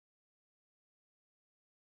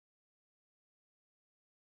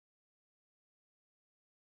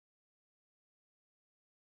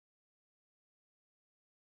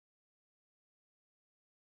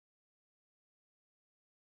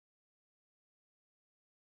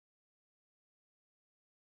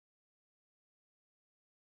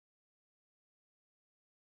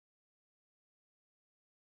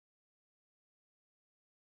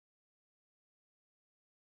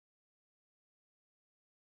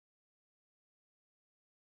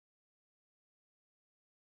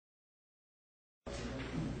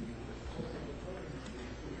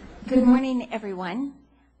Good morning, everyone.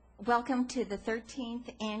 Welcome to the 13th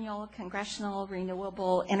Annual Congressional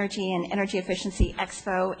Renewable Energy and Energy Efficiency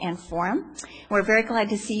Expo and Forum. We're very glad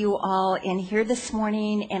to see you all in here this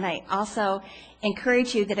morning, and I also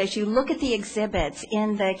encourage you that as you look at the exhibits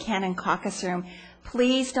in the Cannon Caucus Room,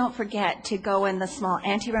 please don't forget to go in the small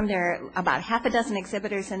anteroom. There are about half a dozen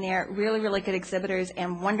exhibitors in there, really, really good exhibitors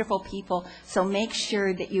and wonderful people, so make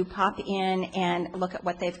sure that you pop in and look at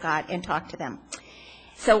what they've got and talk to them.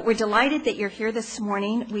 So we're delighted that you're here this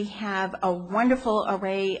morning. We have a wonderful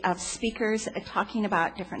array of speakers talking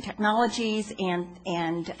about different technologies and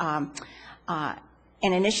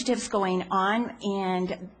initiatives going on,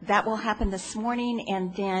 and that will happen this morning.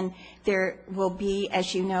 And then there will be,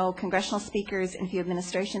 as you know, congressional speakers and a few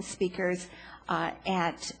administration speakers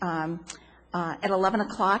at 11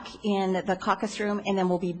 o'clock in the caucus room, and then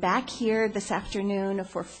we'll be back here this afternoon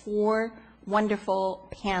for 4 wonderful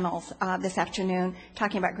panels this afternoon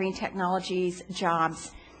talking about green technologies, jobs,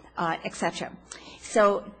 etc.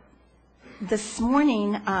 So this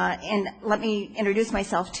morning, and let me introduce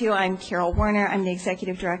myself too, I'm Carol Werner. I'm the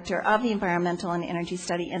Executive Director of the Environmental and Energy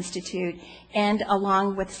Study Institute, and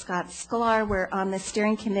along with Scott Sklar, we're on the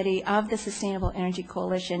steering committee of the Sustainable Energy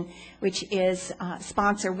Coalition, which is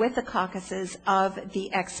sponsor with the caucuses of the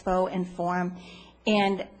Expo and Forum.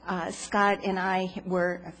 And Scott and I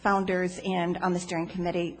were founders and on the steering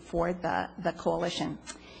committee for the coalition.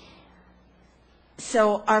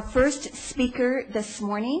 So our first speaker this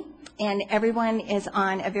morning, and everyone is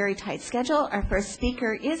on a very tight schedule, our first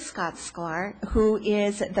speaker is Scott Sklar, who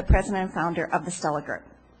is the president and founder of the Stella Group.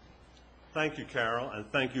 Thank you, Carol, and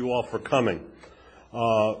thank you all for coming.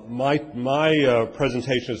 My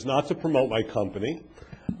presentation is not to promote my company.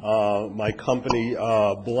 My company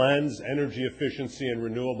blends energy efficiency and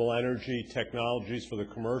renewable energy technologies for the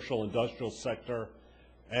commercial, industrial sector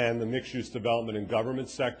and the mixed-use development and government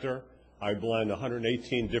sector. I blend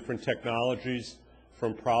 118 different technologies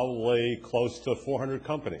from probably close to 400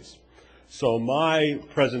 companies. So my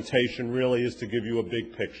presentation really is to give you a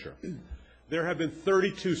big picture. There have been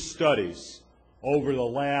 32 studies over the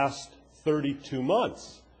last 32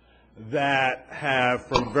 months that have,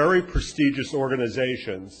 from very prestigious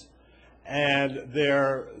organizations, and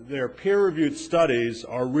their peer-reviewed studies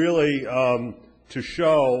are really to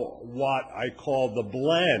show what I call the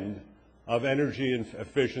blend of energy and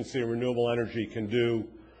efficiency and renewable energy can do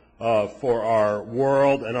for our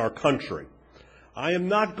world and our country. I am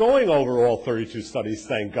not going over all 32 studies,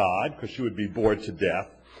 thank God, because you would be bored to death,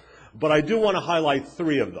 but I do want to highlight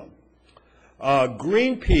 3 of them.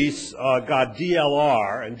 Greenpeace got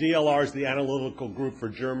DLR, and DLR is the analytical group for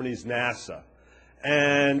Germany's NASA.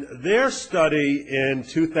 And their study in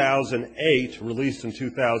 2008, released in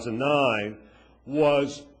 2009,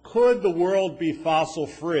 was, could the world be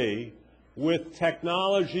fossil-free with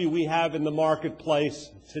technology we have in the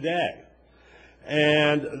marketplace today?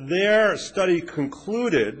 And their study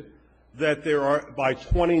concluded that there are, by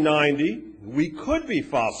 2090, we could be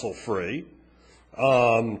fossil-free,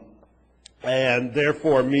 and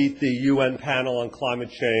therefore meet the UN Panel on Climate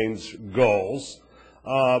Change goals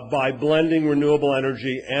by blending renewable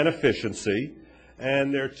energy and efficiency.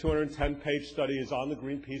 And their 210-page study is on the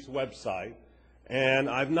Greenpeace website. And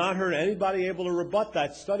I've not heard anybody able to rebut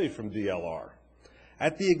that study from DLR.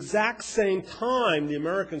 At the exact same time, the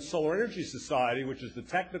American Solar Energy Society, which is the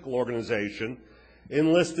technical organization,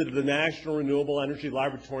 enlisted the National Renewable Energy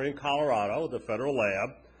Laboratory in Colorado, the federal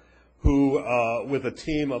lab, who, with a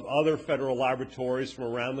team of other federal laboratories from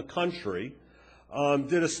around the country,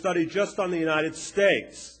 did a study just on the United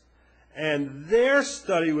States. And their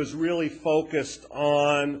study was really focused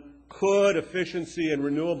on, could efficiency and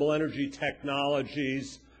renewable energy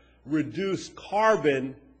technologies reduce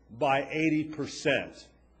carbon by 80%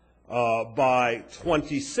 by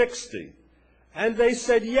 2060? And they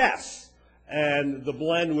said yes. And the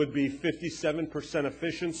blend would be 57%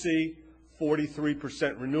 efficiency,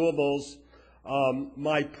 43% renewables.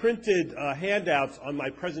 My printed handouts on my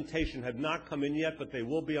presentation have not come in yet, but they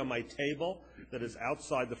will be on my table that is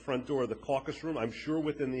outside the front door of the caucus room, I'm sure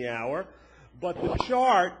within the hour. But the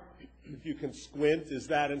chart, if you can squint, is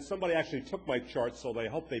that, and somebody actually took my chart, so I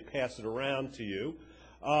hope they pass it around to you.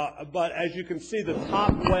 But as you can see, the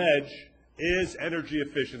top wedge is energy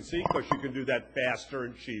efficiency, because you can do that faster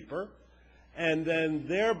and cheaper. And then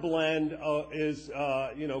their blend is,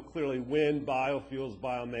 clearly wind, biofuels,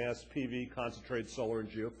 biomass, PV, concentrated solar, and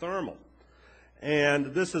geothermal. And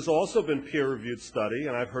this has also been peer-reviewed study,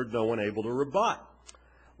 and I've heard no one able to rebut.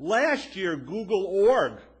 Last year, Google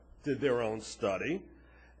Org did their own study,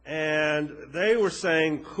 and they were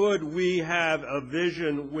saying, could we have a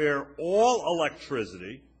vision where all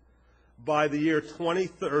electricity by the year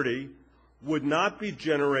 2030 would not be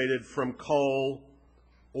generated from coal,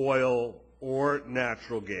 oil, or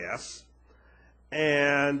natural gas,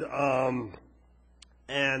 and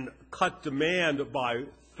cut demand by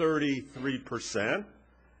 33%.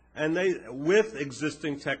 And with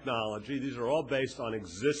existing technology, these are all based on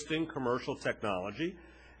existing commercial technology,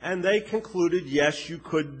 and they concluded, yes, you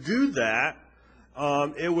could do that.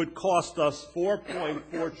 It would cost us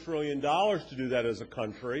 $4.4 trillion to do that as a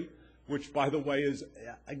country, which, by the way, is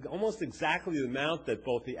almost exactly the amount that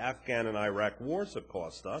both the Afghan and Iraq wars have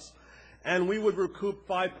cost us, and we would recoup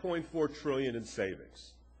 $5.4 trillion in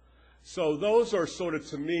savings. So those are sort of,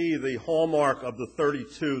 to me, the hallmark of the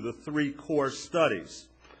 32, the three core studies.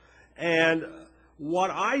 And what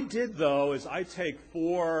I did, though, is I take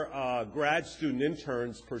 4 grad student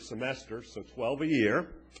interns per semester, so 12 a year.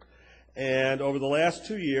 And over the last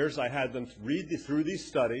 2 years, I had them read through these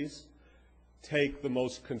studies, take the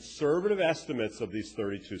most conservative estimates of these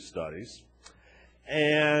 32 studies.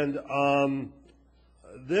 And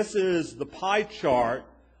this is the pie chart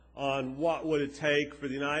on what would it take for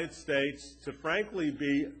the United States to, frankly,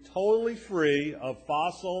 be totally free of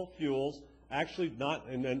fossil fuels. Actually, not,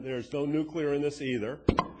 and there's no nuclear in this either.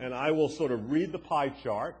 And I will sort of read the pie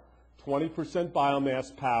chart: 20%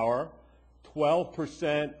 biomass power,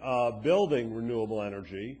 12% building renewable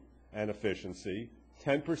energy and efficiency,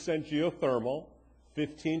 10% geothermal,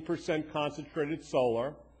 15% concentrated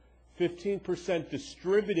solar, 15%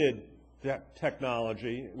 distributed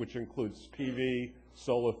technology, which includes PV,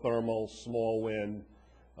 solar thermal, small wind,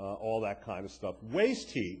 all that kind of stuff.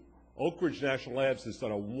 Waste heat. Oak Ridge National Labs has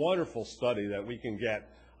done a wonderful study that we can get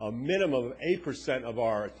a minimum of 8% of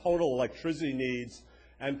our total electricity needs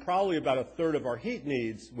and probably about a third of our heat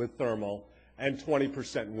needs with thermal, and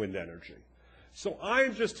 20% wind energy. So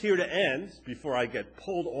I'm just here to end, before I get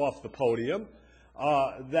pulled off the podium,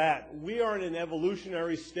 that we are in an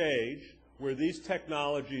evolutionary stage where these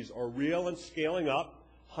technologies are real and scaling up.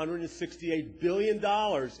 $168 billion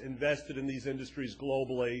invested in these industries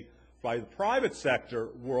globally by the private sector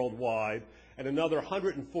worldwide, and another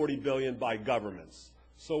 $140 billion by governments.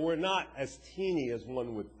 So we're not as teeny as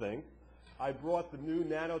one would think. I brought the new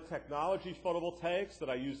nanotechnology photovoltaics that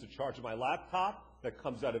I use to charge my laptop that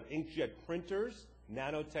comes out of inkjet printers,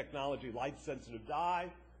 nanotechnology light-sensitive dye,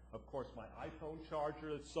 of course my iPhone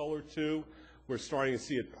charger that's solar too. We're starting to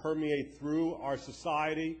see it permeate through our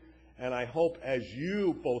society, and I hope as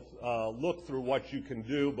you both look through what you can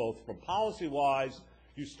do, both from policy-wise,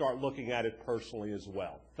 you start looking at it personally as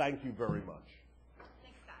well. Thank you very much.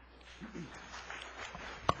 Thanks,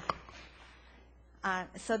 Scott.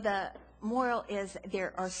 So the moral is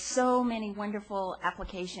there are so many wonderful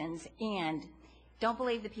applications, and don't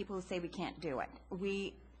believe the people who say we can't do it.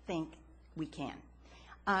 We think we can.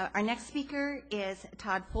 Our next speaker is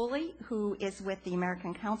Todd Foley, who is with the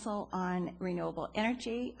American Council on Renewable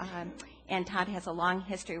Energy, and Todd has a long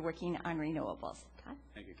history working on renewables. Todd?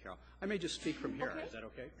 Thank you, Carol. I may just speak from here. Okay. Is that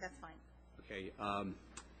okay? That's fine. Okay.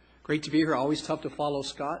 Great to be here. Always tough to follow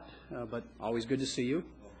Scott, but always good to see you.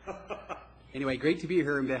 Anyway, great to be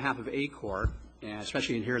here on behalf of ACOR, and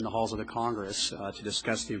especially here in the halls of the Congress, to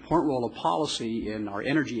discuss the important role of policy in our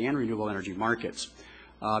energy and renewable energy markets.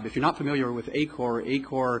 If you're not familiar with ACOR,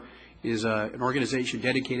 ACOR is an organization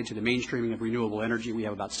dedicated to the mainstreaming of renewable energy. We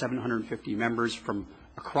have about 750 members from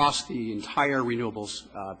across the entire renewables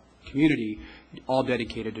community, all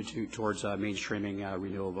dedicated towards mainstreaming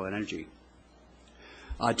renewable energy.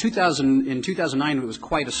 In 2009, it was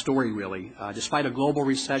quite a story, really. Despite a global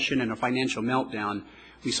recession and a financial meltdown,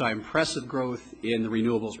 we saw impressive growth in the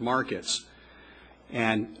renewables markets.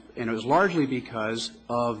 And it was largely because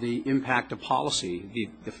of the impact of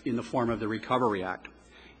policy in the form of the Recovery Act.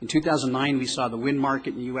 In 2009, we saw the wind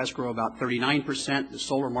market in the U.S. grow about 39%. The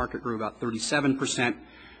solar market grew about 37%.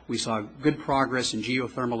 We saw good progress in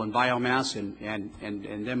geothermal and biomass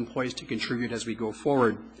and them poised to contribute as we go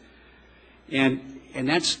forward. And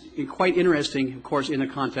that's quite interesting, of course, in the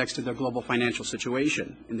context of the global financial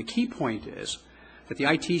situation. And the key point is that the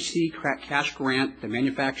ITC cash grant, the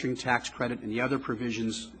manufacturing tax credit, and the other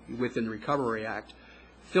provisions within the Recovery Act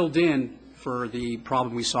filled in for the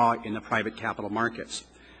problem we saw in the private capital markets.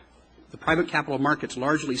 The private capital markets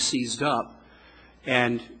largely seized up,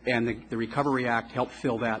 and the Recovery Act helped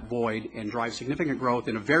fill that void and drive significant growth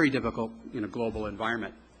in a very difficult global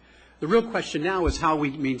environment. The real question now is how we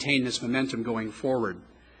maintain this momentum going forward.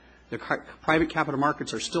 The private capital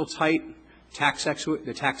markets are still tight.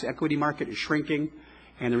 The tax equity market is shrinking,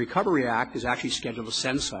 and the Recovery Act is actually scheduled to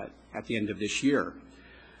sunset at the end of this year.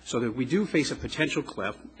 So that we do face a potential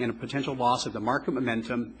cliff and a potential loss of the market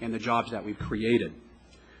momentum and the jobs that we've created.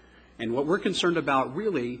 And what we're concerned about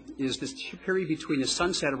really is this period between the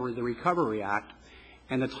sunset of the Recovery Act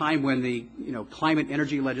and the time when the climate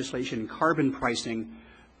energy legislation and carbon pricing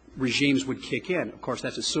regimes would kick in. Of course,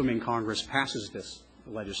 that's assuming Congress passes this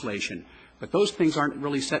legislation. But those things aren't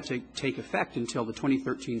really set to take effect until the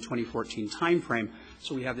 2013-2014 timeframe,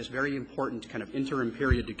 so we have this very important kind of interim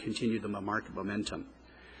period to continue the market momentum.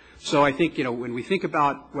 So I think, when we think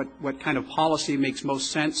about what kind of policy makes most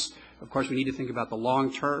sense, of course, we need to think about the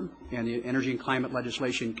long term, and the energy and climate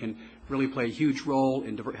legislation can really play a huge role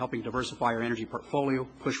in helping diversify our energy portfolio,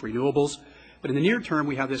 push renewables. But in the near term,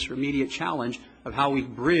 we have this immediate challenge of how we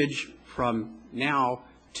bridge from now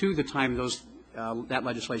to the time that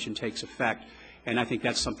legislation takes effect, and I think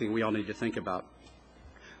that's something we all need to think about.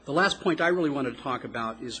 The last point I really wanted to talk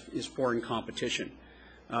about is foreign competition.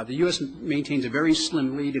 The U.S. maintains a very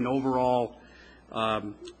slim lead in overall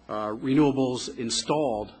renewables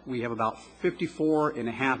installed. We have about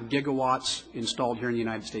 54.5 gigawatts installed here in the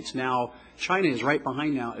United States now. China is right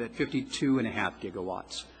behind now at 52.5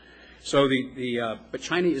 gigawatts. So but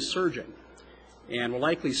China is surging, and we'll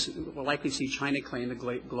likely see China claim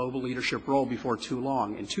the global leadership role before too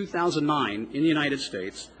long. In 2009, in the United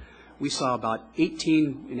States, we saw about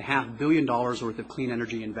 $18.5 billion worth of clean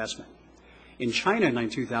energy investment. In China in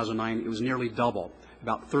 2009, it was nearly double,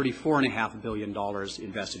 about $34.5 billion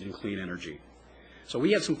invested in clean energy. So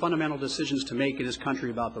we have some fundamental decisions to make in this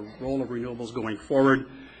country about the role of renewables going forward,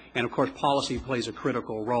 and of course policy plays a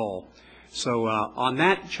critical role. So on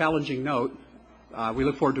that challenging note, we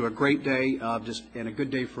look forward to a great day and a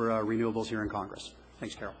good day for renewables here in Congress.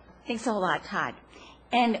 Thanks, Carol. Thanks a lot, Todd.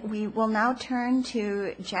 And we will now turn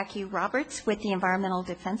to Jackie Roberts with the Environmental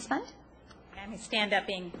Defense Fund. I'm going to stand up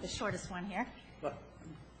being the shortest one here.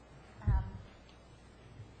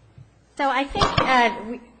 So I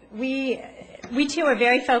think we too are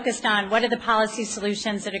very focused on what are the policy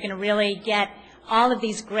solutions that are going to really get all of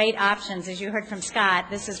these great options. As you heard from Scott,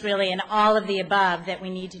 this is really an all of the above that we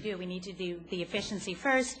need to do. We need to do the efficiency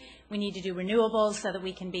first. We need to do renewables so that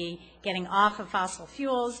we can be getting off of fossil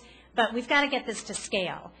fuels. But we've got to get this to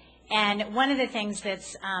scale. And one of the things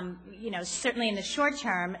that's, certainly in the short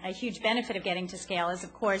term, a huge benefit of getting to scale is,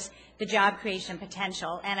 of course, the job creation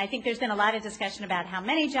potential. And I think there's been a lot of discussion about how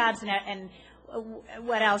many jobs and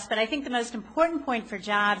what else. But I think the most important point for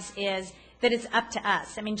jobs is that it's up to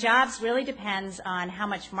us. I mean, jobs really depends on how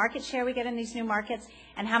much market share we get in these new markets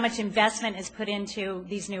and how much investment is put into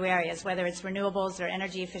these new areas, whether it's renewables or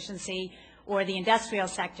energy efficiency or the industrial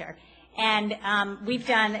sector. And we've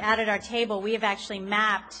done, out at our table, we have actually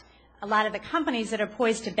mapped a lot of the companies that are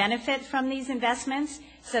poised to benefit from these investments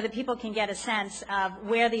so that people can get a sense of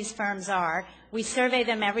where these firms are. We survey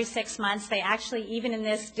them every 6 months. They actually, even in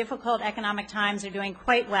this difficult economic times, are doing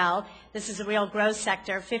quite well. This is a real growth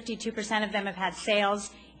sector. 52% of them have had sales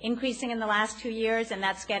increasing in the last 2 years, and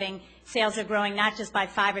that's sales are growing not just by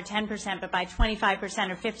 5 or 10%, but by 25%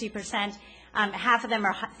 or 50%. Half of them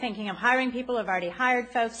are thinking of hiring people, have already hired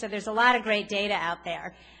folks, so there's a lot of great data out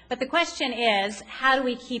there. But the question is, how do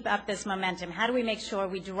we keep up this momentum? How do we make sure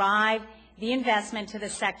we drive the investment to the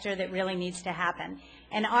sector that really needs to happen?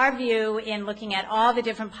 And our view in looking at all the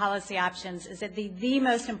different policy options is that the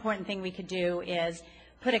most important thing we could do is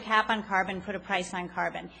put a cap on carbon, put a price on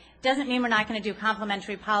carbon. Doesn't mean we're not going to do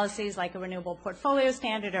complementary policies like a renewable portfolio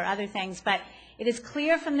standard or other things, but it is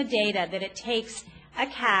clear from the data that it takes a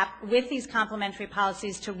cap with these complementary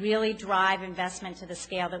policies to really drive investment to the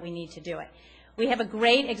scale that we need to do it. We have a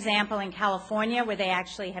great example in California where they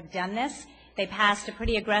actually have done this. They passed a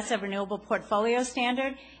pretty aggressive renewable portfolio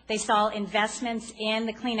standard. They saw investments in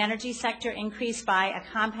the clean energy sector increase by a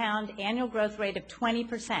compound annual growth rate of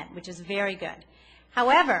 20%, which is very good.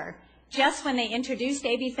 However, just when they introduced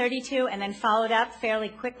AB 32 and then followed up fairly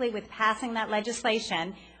quickly with passing that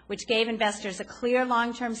legislation, which gave investors a clear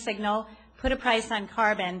long-term signal, put a price on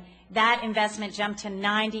carbon, that investment jumped to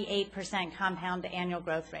 98% compound annual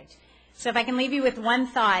growth rate. So if I can leave you with one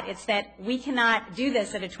thought, it's that we cannot do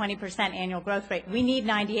this at a 20% annual growth rate. We need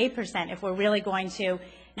 98% if we're really going to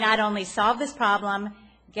not only solve this problem,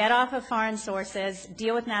 get off of foreign sources,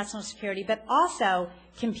 deal with national security, but also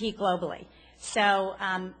compete globally. So,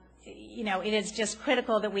 it is just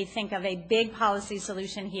critical that we think of a big policy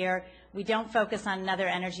solution here. We don't focus on another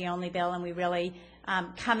energy-only bill, and we really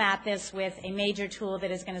come at this with a major tool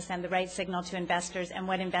that is going to send the right signal to investors and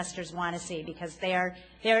what investors want to see, because they're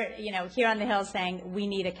here on the Hill saying we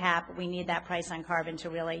need a cap, we need that price on carbon to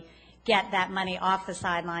really get that money off the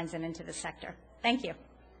sidelines and into the sector. Thank you.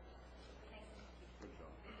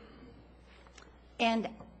 And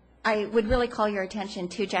I would really call your attention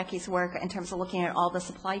to Jackie's work in terms of looking at all the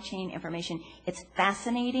supply chain information. It's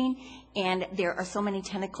fascinating, and there are so many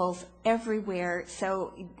tentacles everywhere.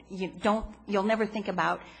 So you'll never think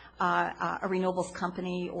about a renewables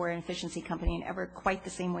company or an efficiency company in ever quite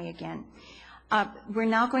the same way again. We're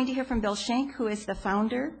now going to hear from Bill Shank, who is the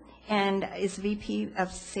founder and is VP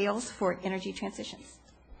of Sales for Energy Transitions.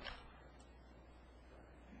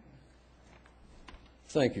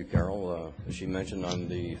 Thank you, Carol. As she mentioned, I'm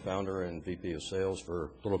the founder and VP of Sales for a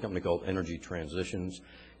little company called Energy Transitions.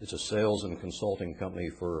 It's a sales and consulting company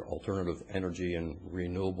for alternative energy and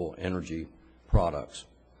renewable energy products.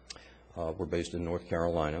 We're based in North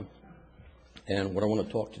Carolina. And what I want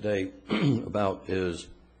to talk today about is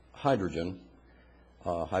hydrogen,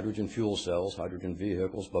 hydrogen fuel cells, hydrogen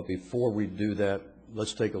vehicles. But before we do that,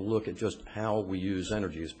 let's take a look at just how we use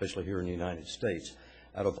energy, especially here in the United States.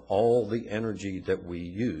 Out of all the energy that we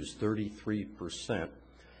use, 33%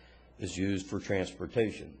 is used for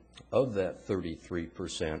transportation. Of that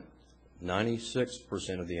 33%,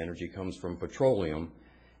 96% of the energy comes from petroleum,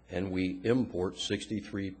 and we import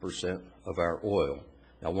 63% of our oil.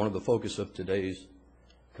 Now, one of the focus of today's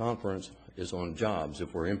conference is on jobs.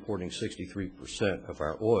 If we're importing 63% of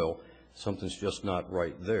our oil, something's just not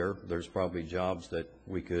right there. There's probably jobs that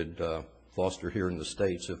we could foster here in the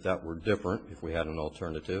States if that were different, if we had an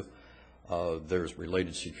alternative. There's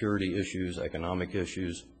related security issues, economic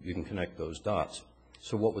issues. You can connect those dots.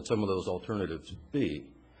 So what would some of those alternatives be?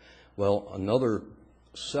 Well, another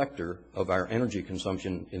sector of our energy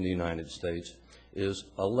consumption in the United States is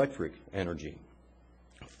electric energy.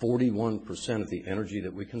 41% of the energy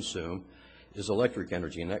that we consume is electric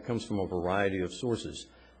energy, and that comes from a variety of sources: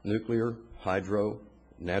 nuclear, hydro,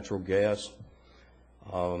 natural gas,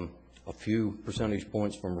 a few percentage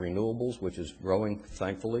points from renewables, which is growing,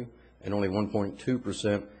 thankfully, and only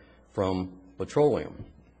 1.2% from petroleum.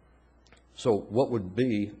 So what would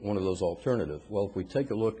be one of those alternatives? Well, if we take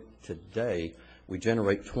a look today, we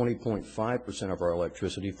generate 20.5% of our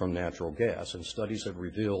electricity from natural gas, and studies have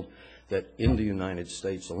revealed that in the United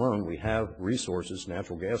States alone, we have resources,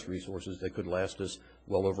 natural gas resources, that could last us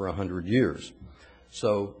well over 100 years.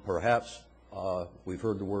 So perhaps we've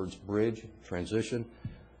heard the words bridge, transition.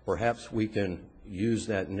 Perhaps we can use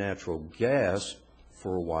that natural gas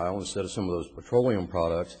for a while instead of some of those petroleum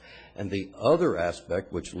products. And the other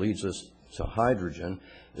aspect, which leads us to hydrogen,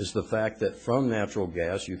 is the fact that from natural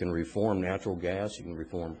gas, you can reform natural gas, you can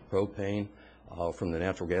reform propane. From the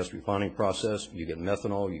natural gas refining process, you get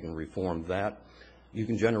methanol, you can reform that. You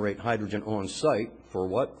can generate hydrogen on site for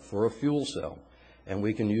what? For a fuel cell. And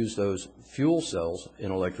we can use those fuel cells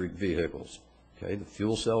in electric vehicles. Okay, the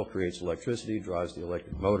fuel cell creates electricity, drives the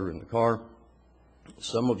electric motor in the car.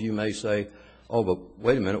 Some of you may say, oh, but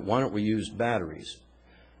wait a minute, why don't we use batteries?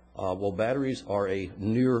 Well, batteries are a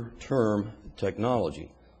near-term technology.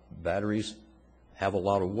 Batteries have a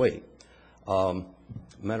lot of weight.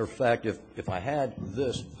 Matter of fact, if I had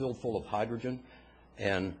this filled full of hydrogen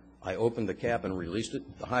and I opened the cap and released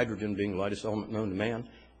it, the hydrogen being the lightest element known to man,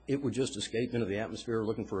 it would just escape into the atmosphere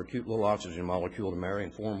looking for a cute little oxygen molecule to marry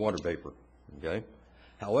and form water vapor. Okay?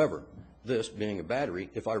 However, this being a battery,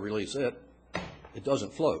 if I release it, it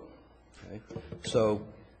doesn't float. Okay? So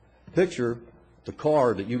picture the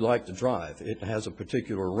car that you like to drive. It has a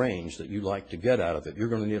particular range that you like to get out of it. You're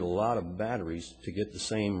going to need a lot of batteries to get the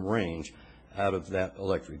same range out of that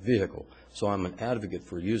electric vehicle. So I'm an advocate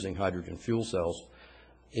for using hydrogen fuel cells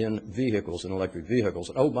in vehicles, in electric vehicles.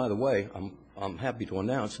 And oh, by the way, I'm happy to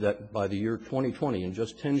announce that by the year 2020, in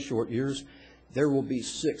just 10 short years, there will be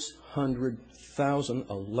 600,000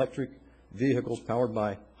 electric vehicles powered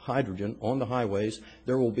by hydrogen on the highways.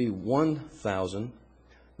 There will be 1,000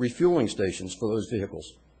 refueling stations for those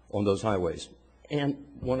vehicles on those highways. And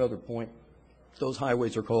one other point, those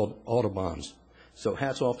highways are called autobahns. So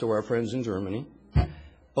hats off to our friends in Germany,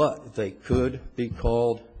 but they could be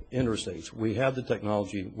called interstates. We have the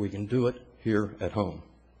technology. We can do it here at home.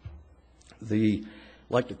 I'd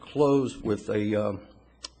like to close with a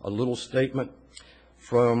little statement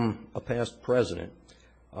from a past president.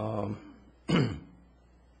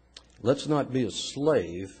 Let's not be a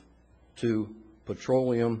slave to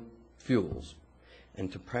petroleum fuels.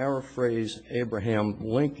 And to paraphrase Abraham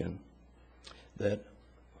Lincoln,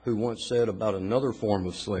 who once said about another form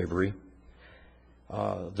of slavery,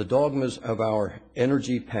 the dogmas of our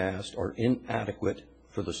energy past are inadequate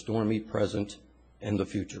for the stormy present and the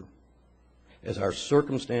future. As our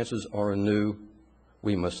circumstances are anew,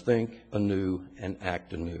 we must think anew and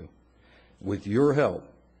act anew. With your help,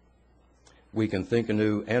 we can think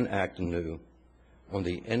anew and act anew on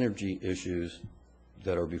the energy issues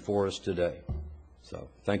that are before us today. So,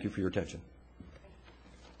 thank you for your attention.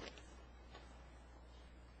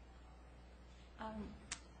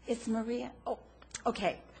 Is Maria, oh,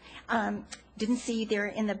 okay. Didn't see you there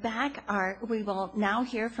in the back. We will now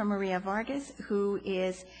hear from Maria Vargas, who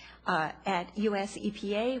is at US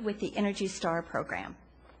EPA with the Energy Star program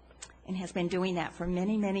and has been doing that for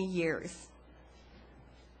many, many years.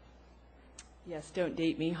 Yes, don't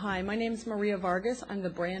date me. Hi, my name is Maria Vargas. I'm the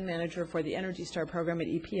brand manager for the Energy Star program at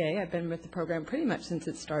EPA. I've been with the program pretty much since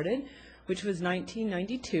it started, which was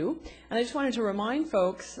 1992. And I just wanted to remind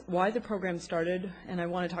folks why the program started, and I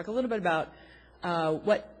want to talk a little bit about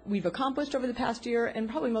what we've accomplished over the past year, and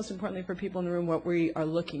probably most importantly for people in the room, what we are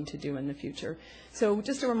looking to do in the future. So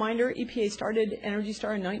just a reminder, EPA started Energy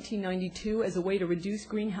Star in 1992 as a way to reduce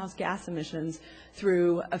greenhouse gas emissions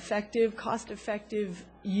through effective, cost-effective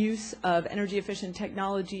use of energy-efficient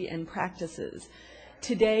technology and practices.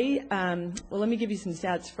 Today, well, let me give you some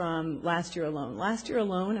stats from last year alone. Last year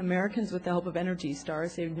alone, Americans with the help of Energy Star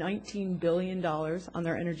saved $19 billion on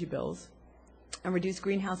their energy bills and reduced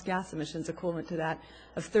greenhouse gas emissions equivalent to that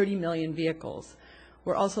of 30 million vehicles.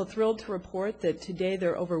 We're also thrilled to report that today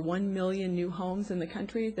there are over 1 million new homes in the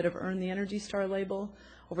country that have earned the Energy Star label,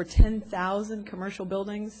 over 10,000 commercial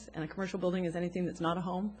buildings, and a commercial building is anything that's not a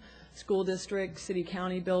home, school district, city,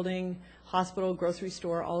 county building, hospital, grocery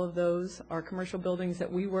store, all of those are commercial buildings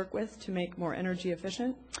that we work with to make more energy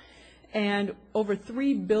efficient. And over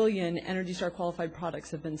 3 billion Energy Star qualified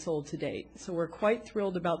products have been sold to date. So we're quite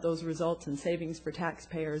thrilled about those results and savings for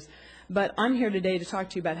taxpayers. But I'm here today to talk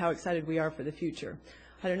to you about how excited we are for the future.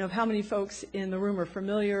 I don't know how many folks in the room are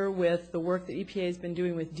familiar with the work that EPA has been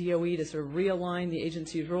doing with DOE to sort of realign the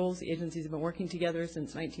agency's roles. The agencies have been working together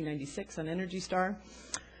since 1996 on Energy Star.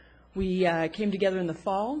 We came together in the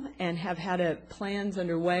fall and have had plans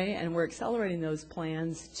underway, and we're accelerating those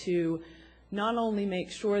plans to not only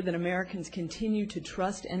make sure that Americans continue to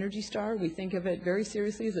trust Energy Star, we think of it very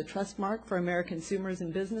seriously as a trust mark for American consumers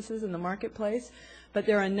and businesses in the marketplace, but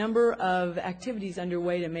there are a number of activities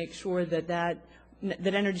underway to make sure that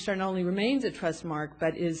Energy Star not only remains a trust mark,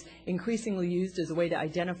 but is increasingly used as a way to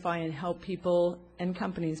identify and help people and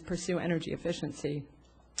companies pursue energy efficiency.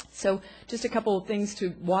 So just a couple of things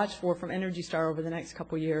to watch for from Energy Star over the next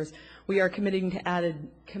couple of years. We are committed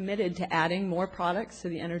to adding more products to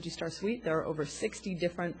the Energy Star suite. There are over 60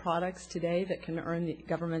 different products today that can earn the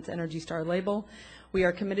government's Energy Star label. We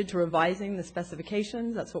are committed to revising the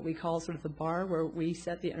specifications. That's what we call sort of the bar where we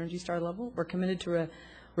set the Energy Star level. We're committed to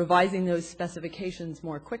revising those specifications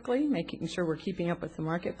more quickly, making sure we're keeping up with the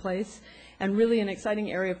marketplace. And really an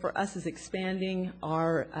exciting area for us is expanding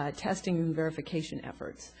our testing and verification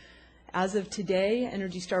efforts. As of today,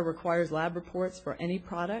 Energy Star requires lab reports for any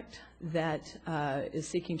product that is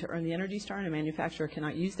seeking to earn the Energy Star, and a manufacturer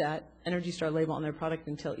cannot use that Energy Star label on their product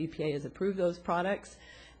until EPA has approved those products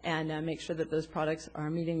and make sure that those products are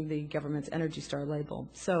meeting the government's Energy Star label.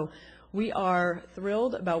 So we are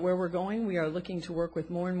thrilled about where we're going. We are looking to work with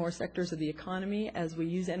more and more sectors of the economy as we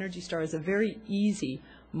use Energy Star as a very easy,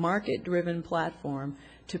 market-driven platform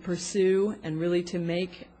to pursue and really to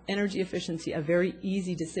make energy efficiency a very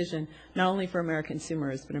easy decision, not only for American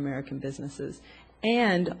consumers, but American businesses.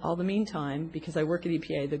 And all the meantime, because I work at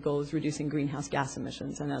EPA, the goal is reducing greenhouse gas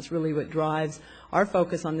emissions, and that's really what drives our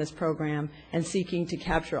focus on this program and seeking to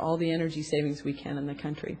capture all the energy savings we can in the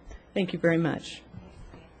country. Thank you very much.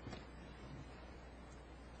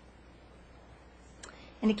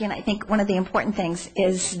 And again, I think one of the important things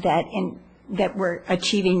is that we're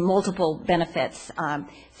achieving multiple benefits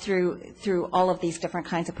through all of these different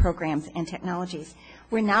kinds of programs and technologies.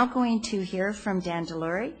 We're now going to hear from Dan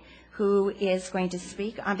Delurey, who is going to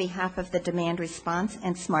speak on behalf of the Demand Response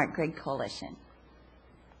and Smart Grid Coalition.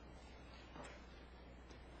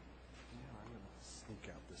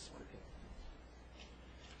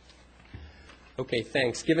 Okay,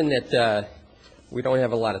 thanks. Given that we don't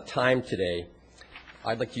have a lot of time today,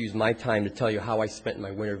 I'd like to use my time to tell you how I spent my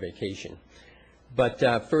winter vacation. But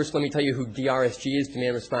first, let me tell you who DRSG is,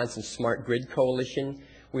 Demand Response and Smart Grid Coalition.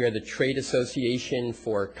 We are the trade association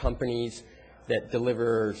for companies that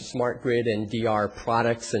deliver smart grid and DR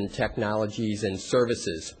products and technologies and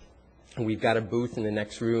services. And we've got a booth in the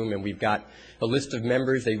next room, and we've got a list of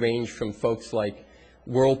members. They range from folks like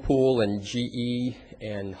Whirlpool and GE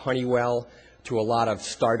and Honeywell to a lot of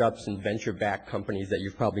startups and venture-backed companies that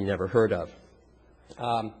you've probably never heard of.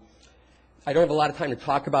 I don't have a lot of time to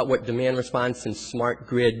talk about what demand response and smart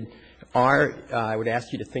grid are. I would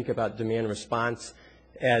ask you to think about demand response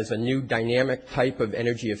as a new dynamic type of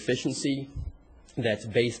energy efficiency that's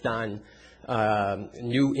based on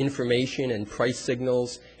new information and price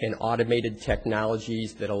signals and automated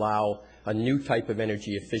technologies that allow a new type of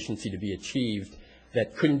energy efficiency to be achieved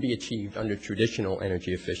that couldn't be achieved under traditional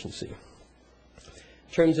energy efficiency.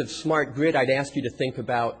 In terms of smart grid, I'd ask you to think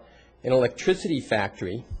about an electricity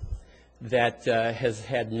factory that has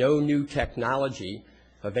had no new technology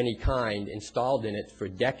of any kind installed in it for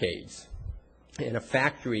decades, and a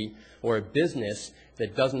factory or a business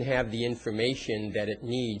that doesn't have the information that it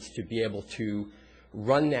needs to be able to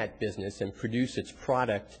run that business and produce its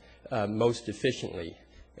product most efficiently,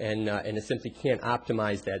 and it simply can't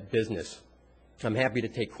optimize that business. I'm happy to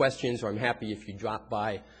take questions, or I'm happy if you drop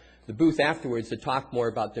by the booth afterwards to talk more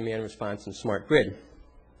about demand response and smart grid.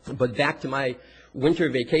 But back to my winter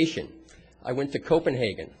vacation. I went to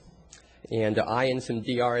Copenhagen, and I and some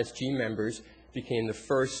DRSG members became the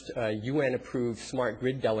first UN-approved smart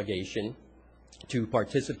grid delegation to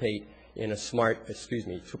participate in one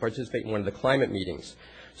of the climate meetings.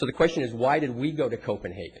 So the question is, why did we go to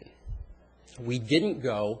Copenhagen? We didn't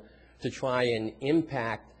go to try and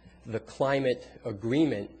impact the climate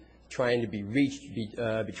agreement trying to be reached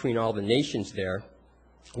between all the nations there.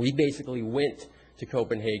 We basically went to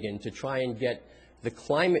Copenhagen to try and get the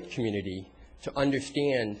climate community to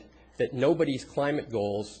understand that nobody's climate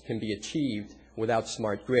goals can be achieved without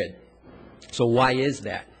smart grid. So why is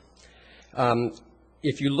that?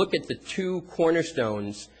 If you look at the two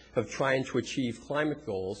cornerstones of trying to achieve climate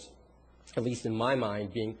goals, at least in my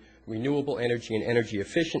mind, being renewable energy and energy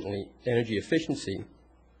efficiency,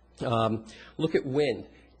 look at wind.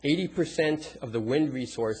 80% of the wind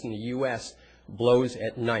resource in the U.S. blows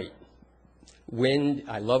at night. Wind,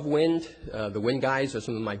 I love wind. The wind guys are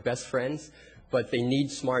some of my best friends, but they need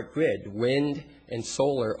smart grid. Wind and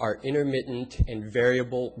solar are intermittent and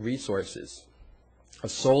variable resources. A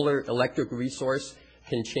solar electric resource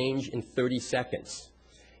can change in 30 seconds.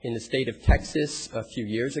 In the state of Texas a few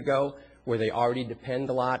years ago, where they already depend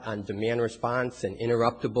a lot on demand response and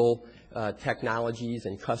interruptible technologies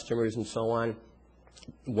and customers and so on,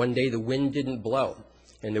 one day the wind didn't blow,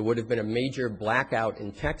 and there would have been a major blackout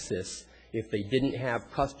in Texas if they didn't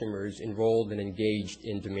have customers enrolled and engaged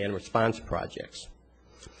in demand response projects.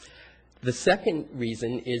 The second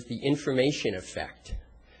reason is the information effect.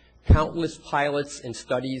 Countless pilots and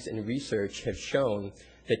studies and research have shown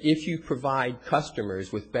that if you provide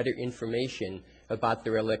customers with better information about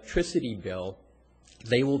their electricity bill,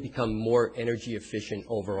 they will become more energy efficient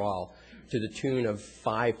overall, to the tune of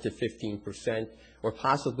 5 to 15%, or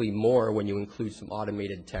possibly more when you include some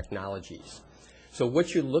automated technologies. So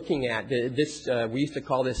what you're looking at, we used to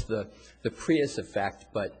call this the Prius effect,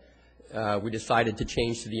 but we decided to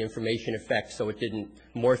change to the information effect so it didn't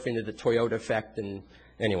morph into the Toyota effect, and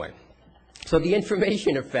anyway. So the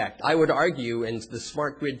information effect, I would argue, and the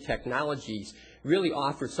smart grid technologies really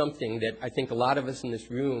offer something that I think a lot of us in this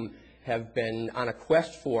room have been on a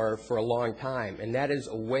quest for a long time, and that is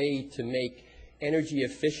a way to make energy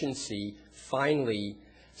efficiency finally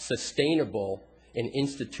sustainable and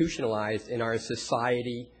institutionalized in our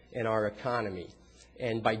society and our economy.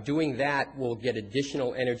 And by doing that, we'll get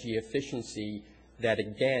additional energy efficiency that,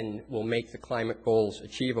 again, will make the climate goals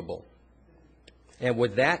achievable. And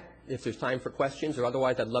with that, if there's time for questions, or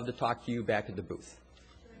otherwise, I'd love to talk to you back at the booth.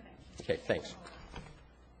 Okay, thanks.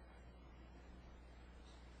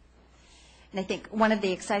 And I think one of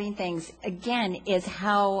the exciting things, again, is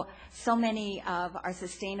how so many of our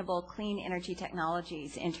sustainable clean energy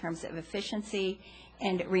technologies in terms of efficiency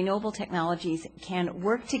and renewable technologies can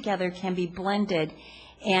work together, can be blended,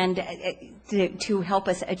 and to help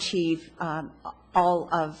us achieve all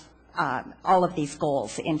of these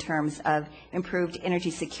goals in terms of improved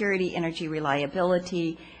energy security, energy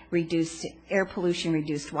reliability, reduced air pollution,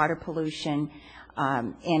 reduced water pollution,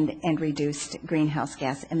 and reduced greenhouse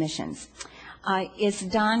gas emissions. Is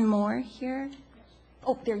Don Moore here?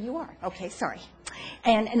 Oh, there you are. Okay, sorry.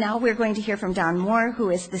 And now we're going to hear from Don Moore, who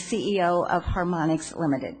is the CEO of Harmonics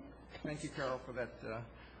Limited. Thank you, Carol, for that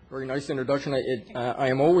very nice introduction. I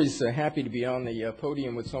am always happy to be on the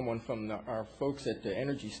podium with someone from our folks at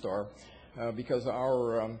Energy Star, because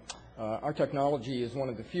our technology is one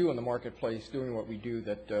of the few in the marketplace doing what we do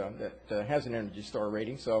that has an Energy Star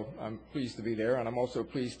rating. So I'm pleased to be there, and I'm also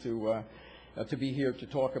pleased to be here to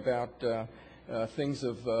talk about things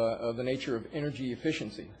of the nature of energy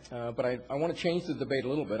efficiency. But I want to change the debate a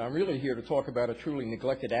little bit. I'm really here to talk about a truly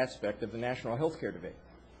neglected aspect of the national health care debate.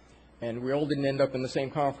 And we all didn't end up in the same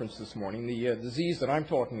conference this morning. The disease that I'm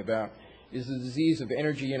talking about is the disease of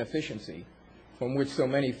energy inefficiency, from which so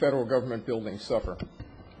many federal government buildings suffer.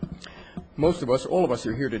 Most of us, all of us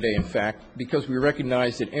are here today, in fact, because we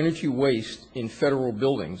recognize that energy waste in federal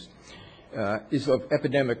buildings is of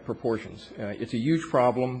epidemic proportions. It's a huge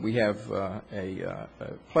problem. We have a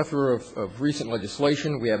plethora of recent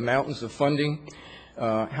legislation. We have mountains of funding.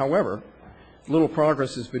 However, little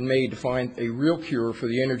progress has been made to find a real cure for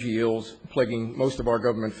the energy ills plaguing most of our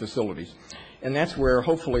government facilities. And that's where,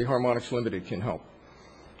 hopefully, Harmonics Limited can help.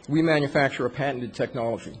 We manufacture a patented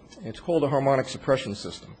technology. It's called a harmonic suppression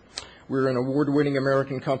system. We're an award-winning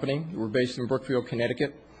American company. We're based in Brookfield,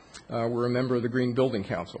 Connecticut. We're a member of the Green Building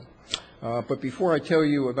Council. But before I tell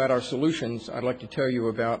you about our solutions, I'd like to tell you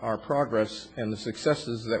about our progress and the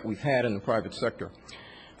successes that we've had in the private sector.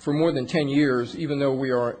 For more than 10 years, even though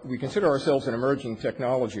we consider ourselves an emerging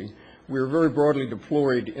technology, we are very broadly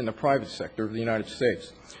deployed in the private sector of the United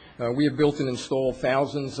States. We have built and installed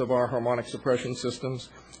thousands of our harmonic suppression systems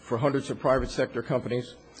for hundreds of private sector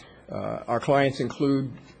companies. Our clients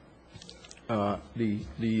include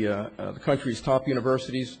the country's top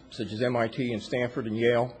universities, such as MIT and Stanford and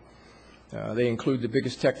Yale. They include the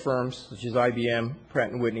biggest tech firms, such as IBM,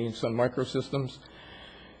 Pratt & Whitney, and Sun Microsystems.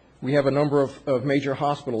 We have a number of major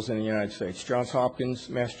hospitals in the United States, Johns Hopkins,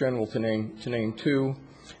 Mass General, to name two,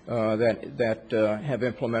 that have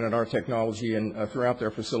implemented our technology throughout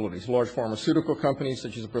their facilities. Large pharmaceutical companies,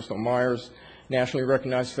 such as Bristol Myers, nationally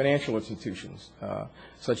recognized financial institutions,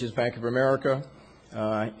 such as Bank of America,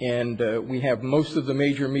 and we have most of the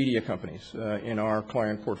major media companies in our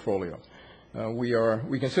client portfolio.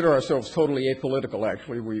 We consider ourselves totally apolitical,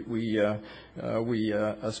 actually. We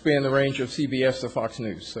span the range of CBS to Fox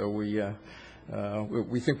News, so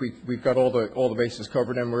we think we've got all the bases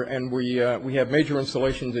covered, and we have major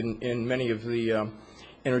installations in many of the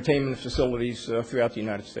entertainment facilities throughout the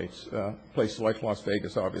United States, places like Las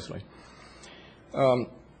Vegas, obviously.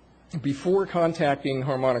 Before contacting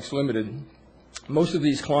Harmonics Limited, most of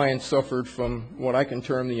these clients suffered from what I can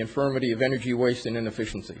term the infirmity of energy waste and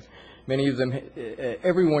inefficiency. Many of them,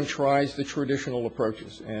 everyone tries the traditional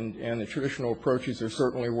approaches, and the traditional approaches are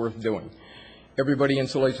certainly worth doing. Everybody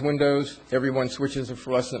insulates windows, everyone switches to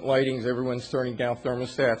fluorescent lightings, everyone's turning down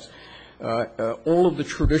thermostats. All of the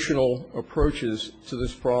traditional approaches to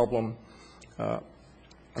this problem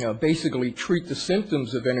basically treat the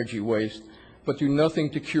symptoms of energy waste, but do nothing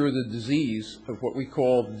to cure the disease of what we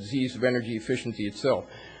call the disease of energy efficiency itself.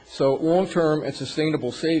 So long-term and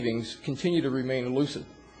sustainable savings continue to remain elusive.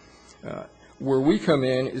 Where we come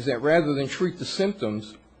in is that rather than treat the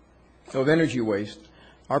symptoms of energy waste,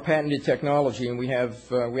 our patented technology, and we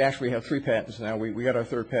actually have 3 patents now. We got our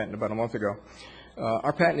 3rd patent about a month ago.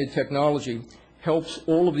 Our patented technology helps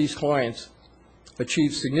all of these clients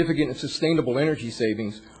achieve significant and sustainable energy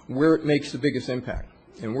savings where it makes the biggest impact.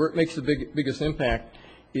 And where it makes the biggest impact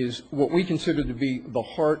is what we consider to be the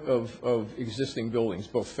heart of existing buildings,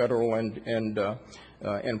 both federal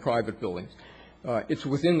and private buildings. It's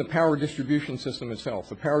within the power distribution system itself.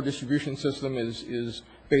 The power distribution system is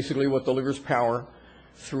basically what delivers power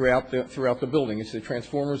throughout the building. It's the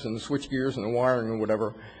transformers and the switch gears and the wiring and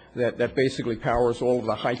whatever that basically powers all of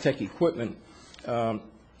the high-tech equipment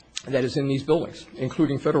that is in these buildings,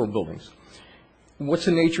 including federal buildings. What's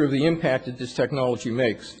the nature of the impact that this technology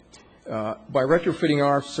makes? By retrofitting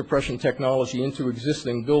our suppression technology into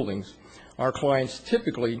existing buildings, our clients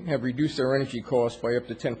typically have reduced their energy costs by up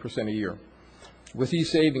to 10% a year. With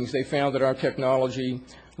these savings, they found that our technology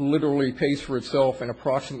literally pays for itself in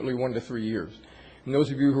approximately 1 to 3 years. And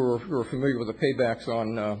those of you who are familiar with the paybacks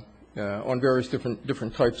on various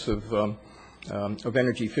different types of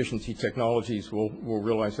energy efficiency technologies will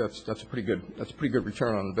realize that's a pretty good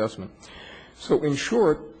return on investment. So in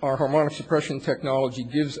short, our harmonic suppression technology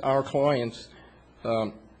gives our clients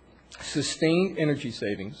sustained energy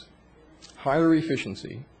savings, higher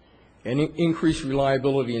efficiency, and increased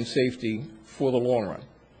reliability and safety for the long run.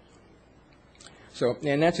 So,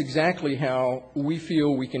 and that's exactly how we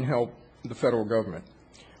feel we can help the federal government.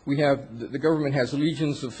 The government has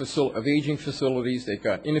legions of aging facilities. They've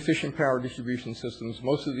got inefficient power distribution systems.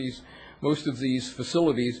 Most of these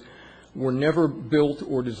facilities were never built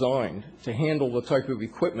or designed to handle the type of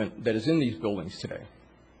equipment that is in these buildings today.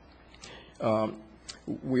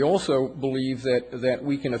 We also believe that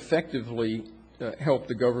we can effectively help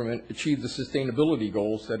the government achieve the sustainability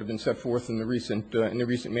goals that have been set forth in the recent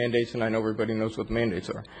mandates, and I know everybody knows what the mandates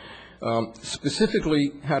are.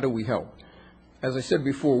 Specifically, how do we help? As I said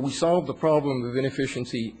before, we solve the problem of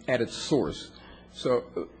inefficiency at its source. So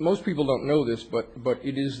most people don't know this, but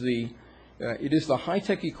it is the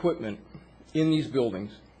high-tech equipment in these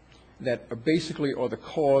buildings that basically are the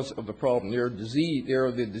cause of the problem. They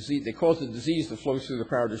cause the disease that flows through the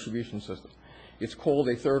power distribution system. It's called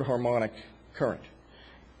a third harmonic current.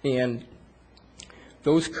 And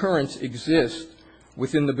those currents exist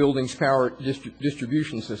within the building's power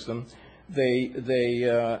distribution system. They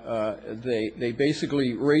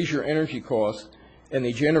basically raise your energy costs, and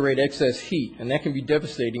they generate excess heat, and that can be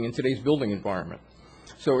devastating in today's building environment.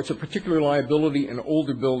 So it's a particular liability in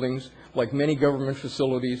older buildings, like many government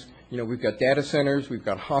facilities. You know, we've got data centers, we've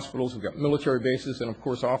got hospitals, we've got military bases, and of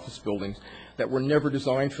course office buildings that were never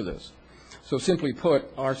designed for this. So simply put,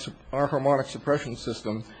 our harmonic suppression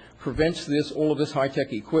system prevents all of this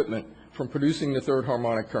high-tech equipment from producing the third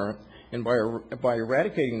harmonic current, and by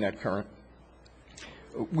eradicating that current,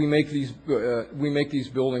 we make these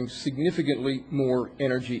buildings significantly more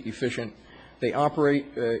energy efficient. They operate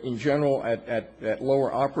in general at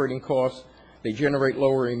lower operating costs. They generate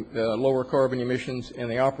lower carbon emissions,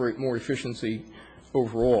 and they operate more efficiency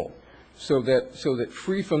overall. So that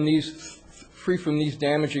free from these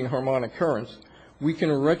damaging harmonic currents, we can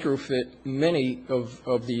retrofit many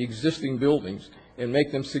of the existing buildings and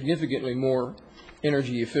make them significantly more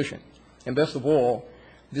energy efficient. And best of all,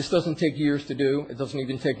 this doesn't take years to do. It doesn't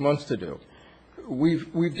even take months to do.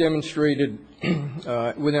 We've demonstrated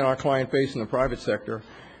within our client base in the private sector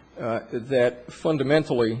that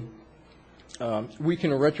fundamentally we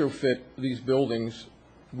can retrofit these buildings.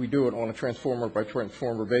 We do it on a transformer by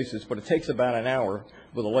transformer basis, but it takes about an hour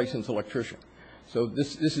with a licensed electrician. So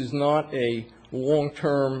this is not a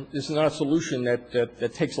long-term, this is not a solution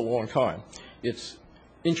that takes a long time. It's,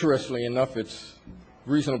 interestingly enough, it's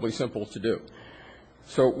reasonably simple to do.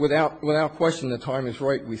 So without question, the time is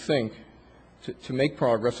right, we think, to make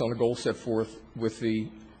progress on the goals set forth with the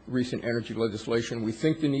recent energy legislation. We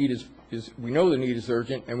think the need we know the need is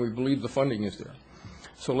urgent, and we believe the funding is there.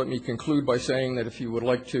 So let me conclude by saying that if you would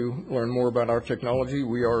like to learn more about our technology,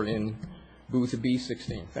 we are in booth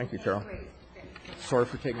B16. Thank you, Carol. Sorry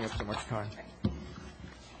for taking up so much time.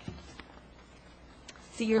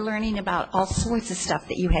 So you're learning about all sorts of stuff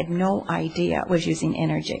that you had no idea was using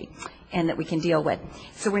energy and that we can deal with.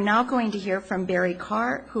 So we're now going to hear from Barry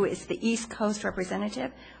Carr, who is the East Coast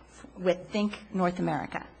representative with Think North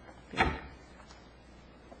America.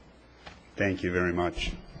 Thank you very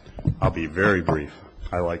much. I'll be very brief.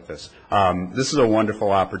 I like this. This is a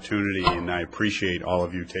wonderful opportunity, and I appreciate all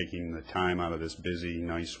of you taking the time out of this busy,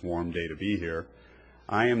 nice, warm day to be here.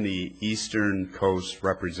 I am the Eastern Coast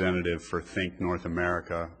representative for Think North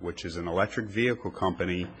America, which is an electric vehicle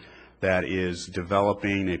company that is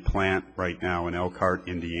developing a plant right now in Elkhart,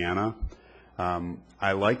 Indiana.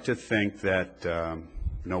 I like to think that,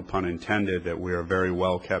 no pun intended, that we are a very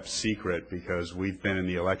well-kept secret because we've been in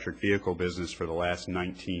the electric vehicle business for the last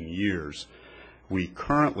 19 years. We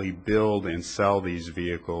currently build and sell these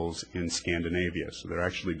vehicles in Scandinavia. So they're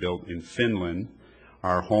actually built in Finland.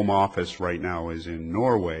 Our home office right now is in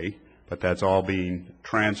Norway, but that's all being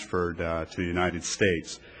transferred to the United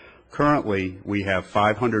States. Currently, we have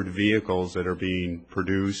 500 vehicles that are being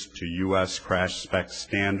produced to U.S. crash spec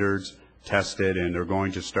standards, tested, and they're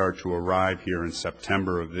going to start to arrive here in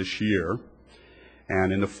September of this year.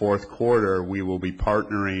 And in the fourth quarter, we will be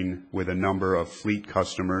partnering with a number of fleet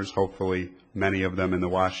customers, hopefully many of them in the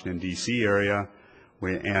Washington, D.C. area,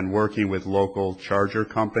 and working with local charger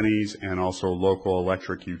companies and also local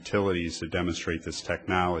electric utilities to demonstrate this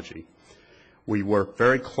technology. We work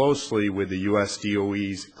very closely with the U.S.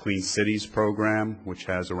 DOE's Clean Cities program, which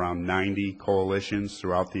has around 90 coalitions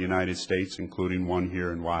throughout the United States, including one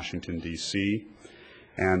here in Washington, D.C.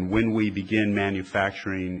 And when we begin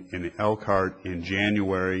manufacturing in Elkhart in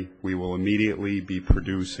January, we will immediately be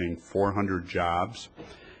producing 400 jobs.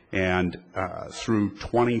 And through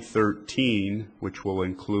 2013, which will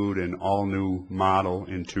include an all-new model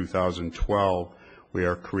in 2012, we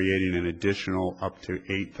are creating an additional up to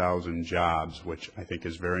 8,000 jobs, which I think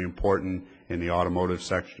is very important in the automotive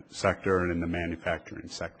sector and in the manufacturing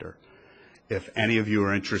sector. If any of you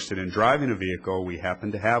are interested in driving a vehicle, we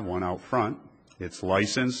happen to have one out front. It's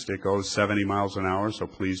licensed. It goes 70 miles an hour, so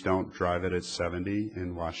please don't drive it at 70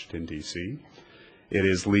 in Washington, D.C. It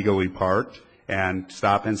is legally parked. And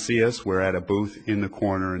stop and see us. We're at a booth in the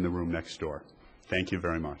corner in the room next door. Thank you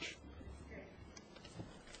very much.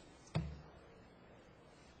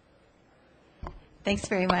 Thanks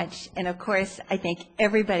very much. And of course, I think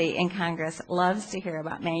everybody in Congress loves to hear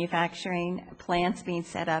about manufacturing, plants being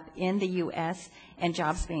set up in the U.S., and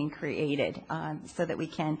jobs being created so that we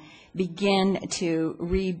can begin to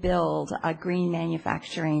rebuild a green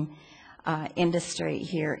manufacturing industry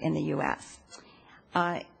here in the U.S.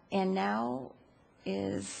 And now,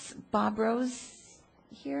 is Bob Rose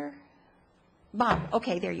here? Bob,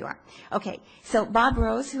 okay, there you are. Okay, so Bob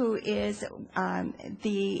Rose, who is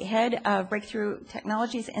the head of Breakthrough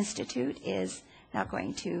Technologies Institute, is now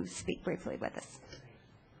going to speak briefly with us.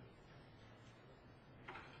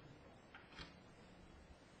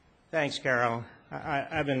 Thanks, Carol.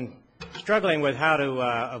 I've been struggling with how to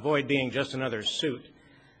avoid being just another suit.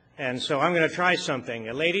 And so I'm going to try something.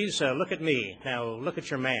 Ladies, look at me. Now look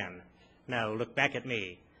at your man. Now, look back at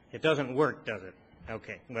me. It doesn't work, does it?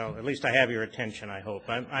 Okay. Well, at least I have your attention, I hope.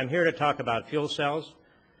 I'm here to talk about fuel cells.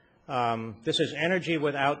 This is energy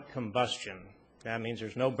without combustion. That means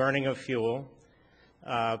there's no burning of fuel.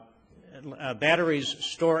 Batteries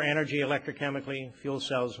store energy electrochemically. Fuel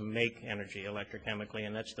cells make energy electrochemically,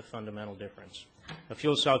 and that's the fundamental difference. A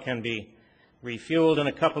fuel cell can be refueled in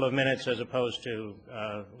a couple of minutes as opposed to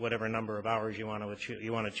whatever number of hours you want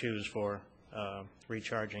to choose for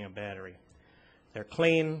recharging a battery. They're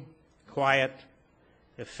clean, quiet,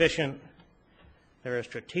 efficient. They're a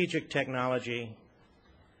strategic technology.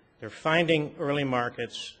 They're finding early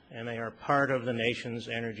markets, and they are part of the nation's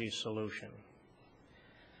energy solution.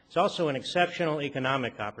 It's also an exceptional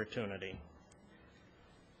economic opportunity.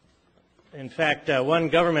 In fact, one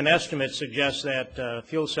government estimate suggests that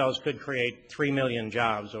fuel cells could create 3 million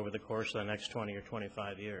jobs over the course of the next 20 or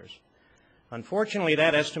 25 years. Unfortunately,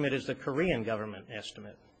 that estimate is the Korean government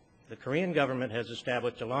estimate. The Korean government has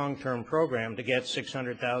established a long-term program to get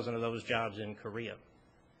 600,000 of those jobs in Korea.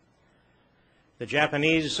 The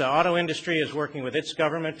Japanese auto industry is working with its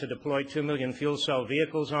government to deploy 2 million fuel cell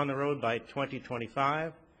vehicles on the road by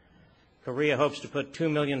 2025. Korea hopes to put 2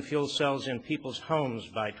 million fuel cells in people's homes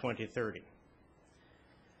by 2030.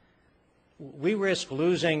 We risk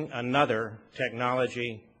losing another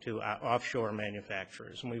technology to offshore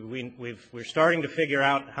manufacturers. We're starting to figure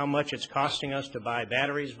out how much it's costing us to buy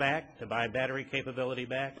batteries back, to buy battery capability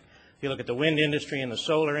back. If you look at the wind industry and the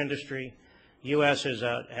solar industry, U.S.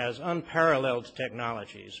 has unparalleled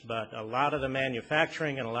technologies, but a lot of the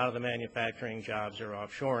manufacturing and a lot of the manufacturing jobs are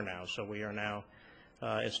offshore now, so we are now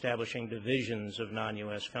establishing divisions of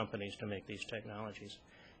non-U.S. companies to make these technologies.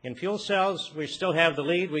 In fuel cells, we still have the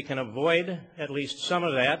lead. We can avoid at least some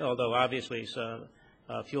of that, although obviously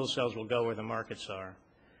fuel cells will go where the markets are.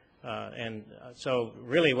 So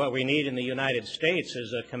really what we need in the United States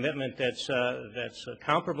is a commitment that's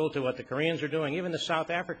comparable to what the Koreans are doing. Even the South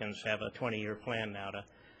Africans have a 20-year plan now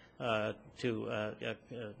to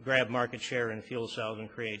grab market share in fuel cells and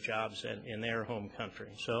create jobs in their home country.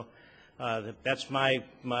 So that's the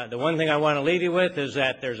one thing I want to leave you with is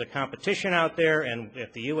that there's a competition out there, and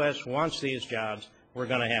if the U.S. wants these jobs, we're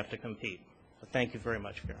going to have to compete. So thank you very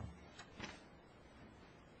much, Carol.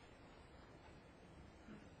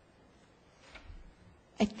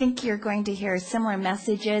 I think you're going to hear similar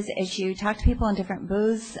messages as you talk to people in different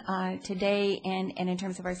booths today and in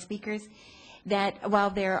terms of our speakers, that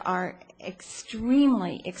while there are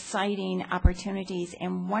extremely exciting opportunities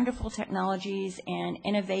and wonderful technologies and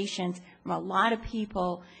innovations from a lot of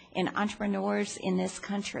people and entrepreneurs in this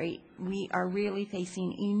country, we are really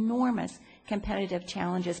facing enormous competitive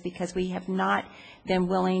challenges because we have not been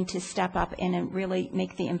willing to step up and really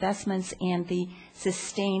make the investments and the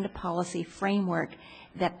sustained policy framework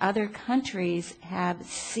that other countries have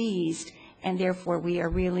seized, and therefore we are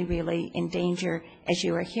really, really in danger, as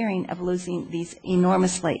you are hearing, of losing these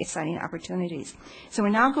enormously exciting opportunities. So we're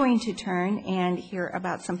now going to turn and hear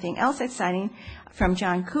about something else exciting from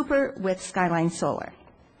John Cooper with Skyline Solar.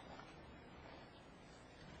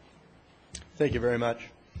 Thank you very much.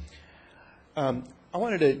 I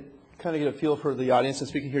wanted to kind of get a feel for the audience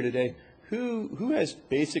that's speaking here today. Who has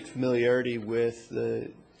basic familiarity with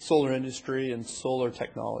the solar industry and solar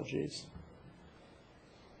technologies?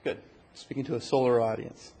 Good. Speaking to a solar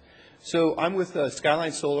audience. So I'm with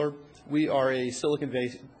Skyline Solar. We are a Silicon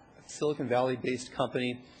Valley-based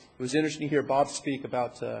company. It was interesting to hear Bob speak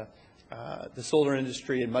about the solar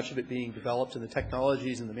industry and much of it being developed and the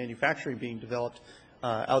technologies and the manufacturing being developed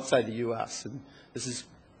outside the U.S. And this is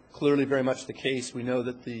clearly very much the case. We know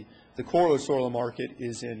that the core of the solar market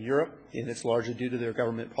is in Europe, and it's largely due to their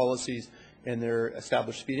government policies and their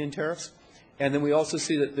established feed-in tariffs. And then we also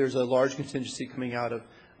see that there's a large contingency coming out of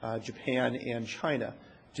Japan and China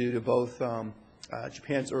due to both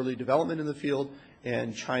Japan's early development in the field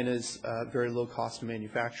and China's very low cost of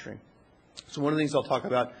manufacturing. So one of the things I'll talk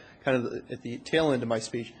about kind of at the tail end of my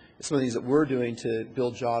speech is some of the things that we're doing to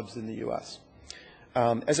build jobs in the U.S.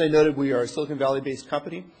 As I noted, we are a Silicon Valley-based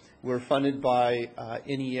company. We're funded by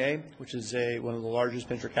NEA, which is one of the largest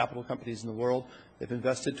venture capital companies in the world. They've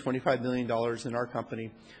invested $25 million in our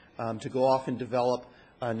company to go off and develop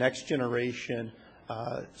a next-generation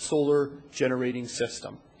solar generating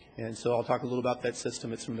system. And so I'll talk a little about that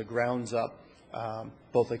system. It's from the grounds up,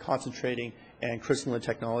 both a concentrating and crystalline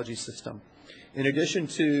technology system. In addition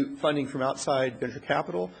to funding from outside venture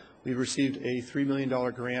capital, we've received a $3 million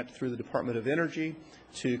grant through the Department of Energy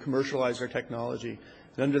to commercialize our technology.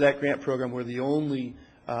 And under that grant program, we're the only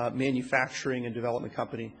manufacturing and development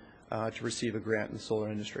company to receive a grant in the solar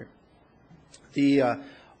industry.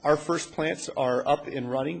 Our first plants are up and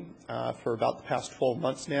running for about the past 12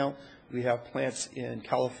 months now. We have plants in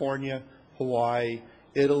California, Hawaii,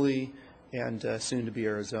 Italy, and soon to be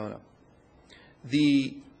Arizona.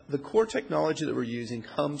 The core technology that we're using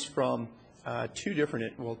comes from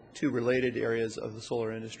two related areas of the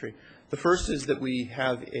solar industry. The first is that we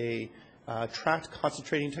have a trapped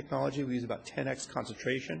concentrating technology. We use about 10x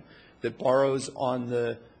concentration that borrows on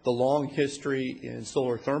the long history in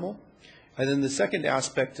solar thermal. And then the second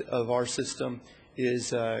aspect of our system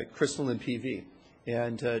is crystalline PV,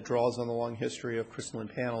 and draws on the long history of crystalline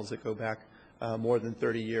panels that go back more than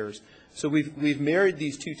 30 years. So we've married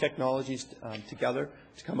these two technologies together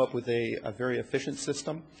to come up with a very efficient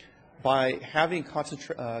system. By having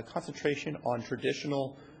concentration on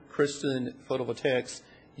traditional crystalline photovoltaics,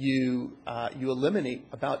 you eliminate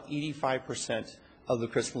about 85% of the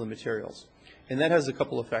crystalline materials. And that has a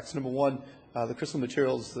couple effects. Number one, the crystalline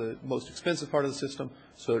material is the most expensive part of the system,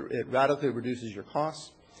 so it radically reduces your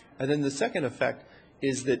costs. And then the second effect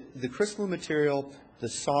is that the crystalline material, the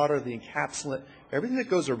solder, the encapsulant, everything that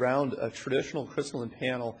goes around a traditional crystalline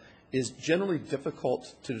panel is generally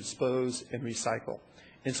difficult to dispose and recycle.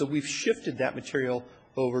 And so we've shifted that material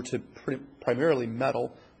over to primarily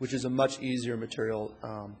metal, which is a much easier material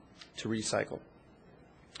to recycle.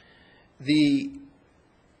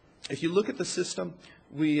 If you look at the system,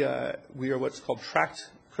 we are what's called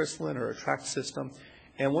tracked crystalline, or a tracked system.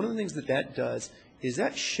 And one of the things that does is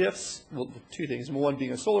that shifts, well, two things. Number one,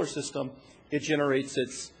 being a solar system, it generates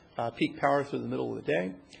its peak power through the middle of the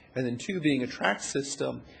day. And then two, being a tracked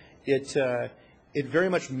system, it very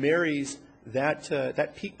much marries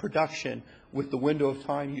that peak production with the window of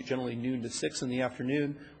time, generally noon to 6 in the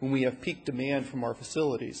afternoon, when we have peak demand from our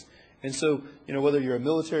facilities. And so, whether you're a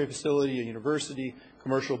military facility, a university,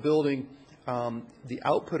 commercial building, the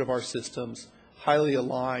output of our systems highly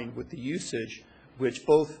align with the usage, which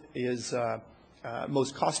both is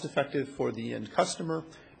most cost-effective for the end customer,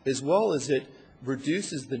 as well as it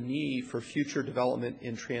reduces the need for future development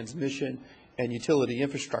in transmission and utility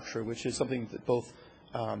infrastructure, which is something that both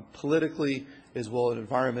politically as well as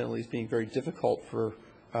environmentally is being very difficult for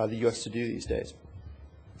the U.S. to do these days.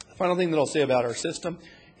 The final thing that I'll say about our system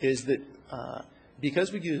is that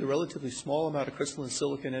because we use a relatively small amount of crystalline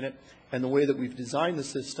silicon in it, and the way that we've designed the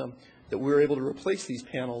system, that we're able to replace these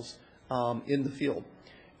panels in the field.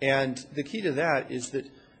 And the key to that is that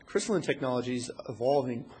crystalline technology is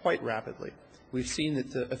evolving quite rapidly. We've seen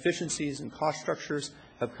that the efficiencies and cost structures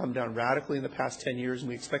have come down radically in the past 10 years, and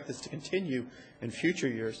we expect this to continue in future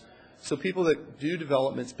years. So people that do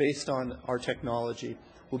developments based on our technology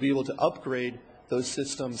will be able to upgrade those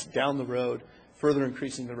systems down the road, further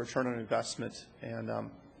increasing the return on investment and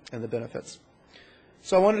the benefits.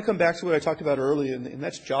 So I wanted to come back to what I talked about earlier, and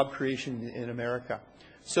that's job creation in America.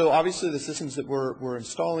 So obviously the systems that we're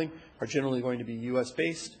installing are generally going to be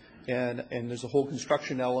U.S.-based, and there's a whole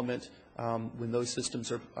construction element when those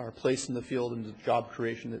systems are placed in the field, and the job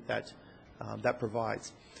creation that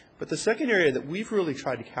provides. But the second area that we've really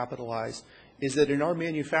tried to capitalize is that in our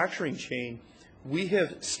manufacturing chain, we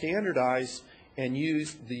have standardized and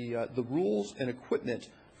used the rules and equipment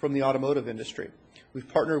from the automotive industry. We've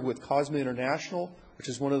partnered with Cosma International, which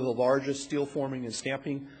is one of the largest steel forming and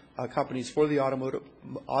stamping companies for the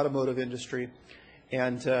automotive industry,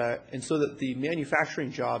 and so that the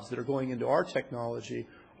manufacturing jobs that are going into our technology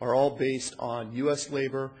are all based on U.S.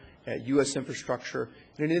 labor, U.S. infrastructure,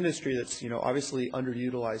 in an industry that's obviously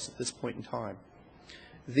underutilized at this point in time.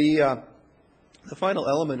 The final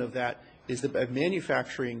element of that is that by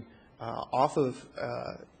manufacturing off of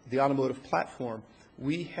the automotive platform,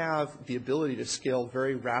 we have the ability to scale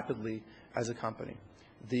very rapidly as a company.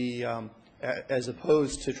 As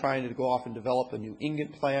opposed to trying to go off and develop a new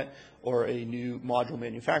ingot plant or a new module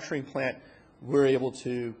manufacturing plant, we're able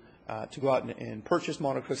to go out and purchase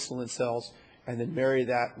monocrystalline cells and then marry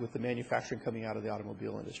that with the manufacturing coming out of the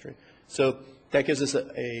automobile industry. So that gives us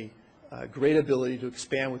a great ability to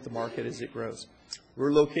expand with the market as it grows.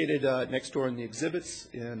 We're located next door in the exhibits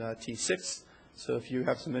in T6, so if you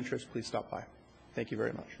have some interest, please stop by. Thank you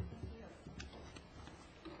very much.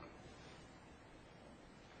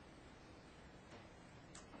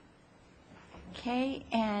 Okay,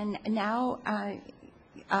 and now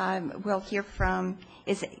we'll hear from,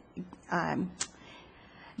 is it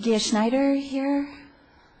Gia Schneider here?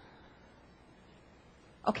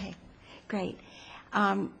 Okay, great.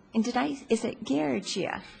 And is it Gia or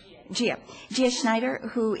Gia? Gia. Gia Schneider,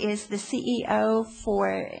 who is the CEO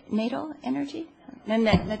for Natel Energy?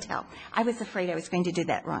 Natel. I was afraid I was going to do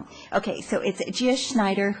that wrong. Okay, so it's Gia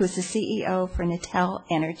Schneider, who's the CEO for Natel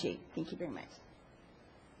Energy. Thank you very much.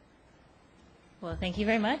 Well, thank you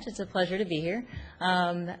very much. It's a pleasure to be here.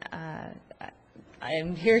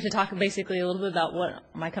 I'm here to talk basically a little bit about what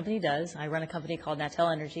my company does. I run a company called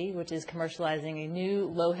Natel Energy, which is commercializing a new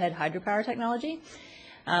low-head hydropower technology.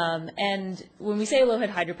 And when we say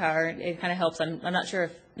low-head hydropower, it kind of helps. I'm not sure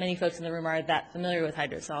if many folks in the room are that familiar with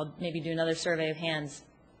hydro, so I'll maybe do another survey of hands.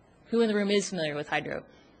 Who in the room is familiar with hydro?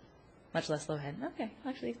 Much less low-head. Okay,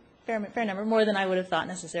 actually, fair number, more than I would have thought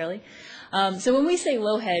necessarily. So when we say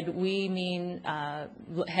low-head, we mean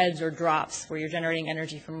heads or drops, where you're generating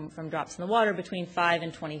energy from drops in the water between 5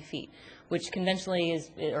 and 20 feet, which conventionally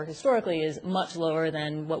is, or historically is much lower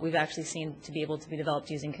than what we've actually seen to be able to be developed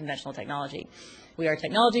using conventional technology. We are a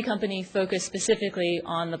technology company focused specifically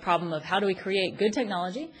on the problem of how do we create good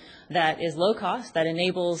technology that is low cost, that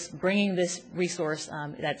enables bringing this resource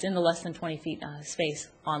that's in the less than 20 feet space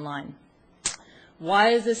online. Why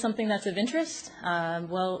is this something that's of interest?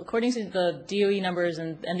 Well, according to the DOE numbers,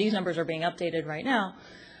 and these numbers are being updated right now,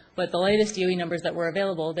 but the latest DOE numbers that were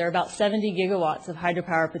available, there are about 70 gigawatts of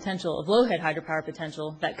hydropower potential, of low-head hydropower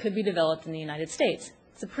potential that could be developed in the United States.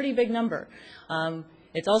 It's a pretty big number.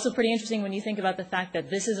 It's also pretty interesting when you think about the fact that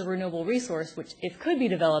this is a renewable resource, which, if could be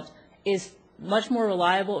developed, is much more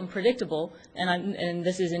reliable and predictable, and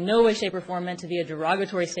this is in no way, shape, or form meant to be a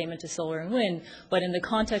derogatory statement to solar and wind, but in the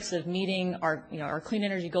context of meeting our clean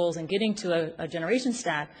energy goals and getting to a generation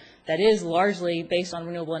stack that is largely based on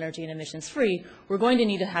renewable energy and emissions free, we're going to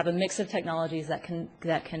need to have a mix of technologies that can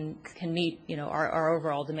meet our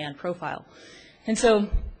overall demand profile. And so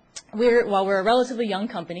while we're a relatively young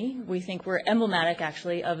company, we think we're emblematic,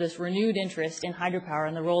 actually, of this renewed interest in hydropower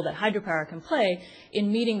and the role that hydropower can play in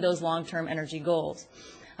meeting those long-term energy goals.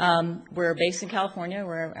 We're based in California.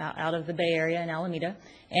 We're out of the Bay Area in Alameda,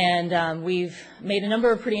 and we've made a number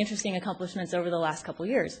of pretty interesting accomplishments over the last couple of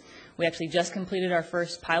years. We actually just completed our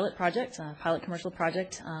first pilot project, pilot commercial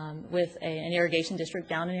project, with an irrigation district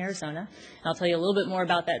down in Arizona. And I'll tell you a little bit more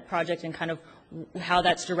about that project and kind of how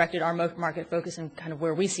that's directed our market focus and kind of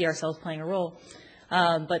where we see ourselves playing a role.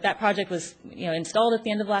 But that project was installed at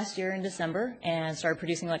the end of last year in December and started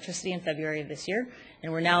producing electricity in February of this year.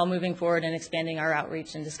 And we're now moving forward and expanding our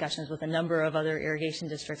outreach and discussions with a number of other irrigation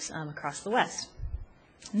districts across the West.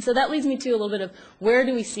 And so that leads me to a little bit of where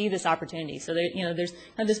do we see this opportunity. So there, there's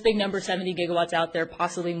kind of this big number, 70 gigawatts out there,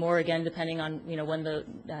 possibly more again, depending on when the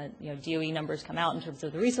DOE numbers come out in terms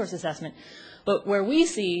of the resource assessment. But where we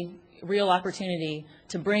see real opportunity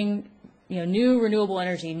to bring new renewable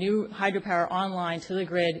energy, new hydropower online to the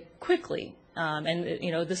grid quickly.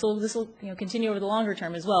 And this will continue over the longer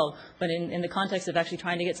term as well. But in the context of actually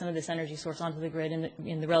trying to get some of this energy source onto the grid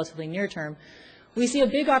in the relatively near term, we see a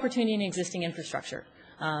big opportunity in existing infrastructure.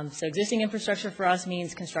 So existing infrastructure for us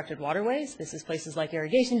means constructed waterways. This is places like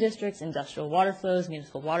irrigation districts, industrial water flows,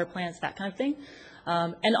 municipal water plants, that kind of thing.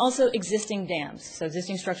 And also existing dams, so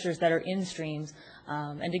existing structures that are in streams.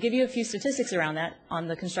 And to give you a few statistics around that, on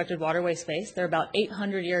the constructed waterway space, there are about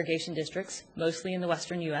 800 irrigation districts, mostly in the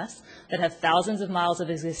western U.S., that have thousands of miles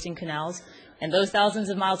of existing canals. And those thousands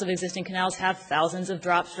of miles of existing canals have thousands of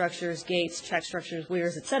drop structures, gates, check structures,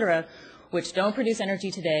 weirs, et cetera, which don't produce energy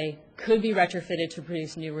today, could be retrofitted to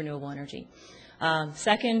produce new renewable energy.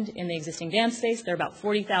 Second, in the existing dam space, there are about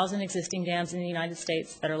 40,000 existing dams in the United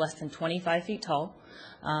States that are less than 25 feet tall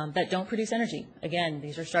that don't produce energy. Again,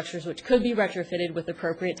 these are structures which could be retrofitted with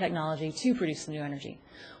appropriate technology to produce new energy.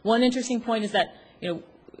 One interesting point is that,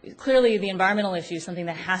 clearly the environmental issue is something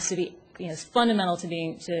that has to be is fundamental to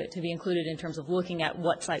be included in terms of looking at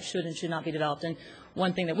what sites should and should not be developed. And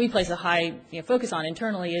one thing that we place a high focus on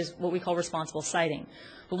internally is what we call responsible siting.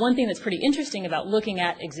 But one thing that's pretty interesting about looking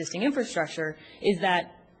at existing infrastructure is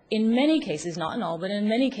that in many cases, not in all, but in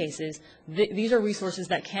many cases, these are resources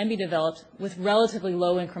that can be developed with relatively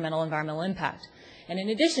low incremental environmental impact. And in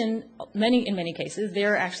addition, in many cases,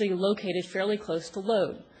 they're actually located fairly close to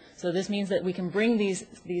load. So this means that we can bring this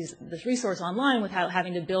resource online without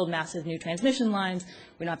having to build massive new transmission lines.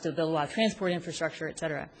 We don't have to build a lot of transport infrastructure, et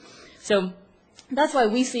cetera. So that's why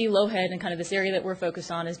we see low-head and kind of this area that we're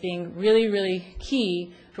focused on as being really, really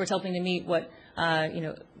key towards helping to meet what,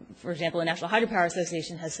 for example, the National Hydropower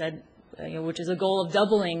Association has said, which is a goal of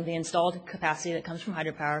doubling the installed capacity that comes from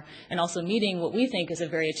hydropower, and also meeting what we think is a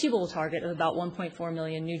very achievable target of about 1.4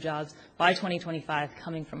 million new jobs by 2025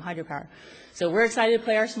 coming from hydropower. So we're excited to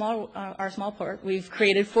play our small part. We've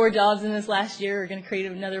created 4 jobs in this last year. We're going to create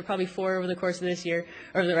another probably 4 over the course of this year,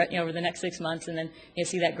 or over the next 6 months, and then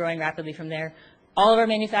see that growing rapidly from there. All of our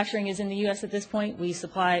manufacturing is in the U.S. at this point. We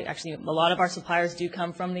supply, actually, a lot of our suppliers do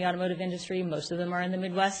come from the automotive industry. Most of them are in the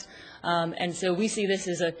Midwest. And so we see this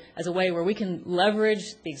as a way where we can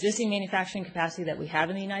leverage the existing manufacturing capacity that we have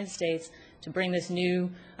in the United States to bring this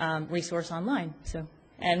new resource online.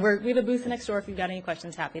 And we have a booth next door. If you've got any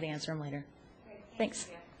questions, happy to answer them later. Thanks.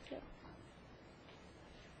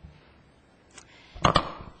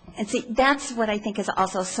 And see, that's what I think is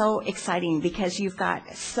also so exciting, because you've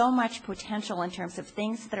got so much potential in terms of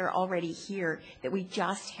things that are already here that we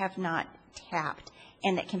just have not tapped,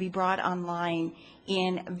 and that can be brought online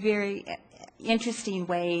in very interesting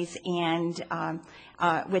ways, and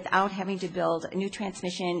without having to build a new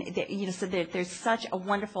transmission. So that there's such a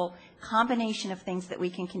wonderful combination of things that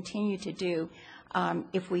we can continue to do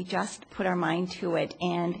if we just put our mind to it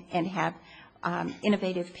and have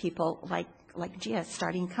innovative people like Gia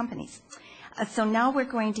starting companies. So now we're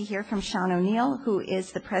going to hear from Sean O'Neill, who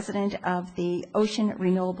is the president of the Ocean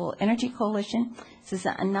Renewable Energy Coalition. This is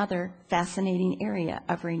another fascinating area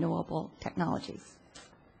of renewable technologies.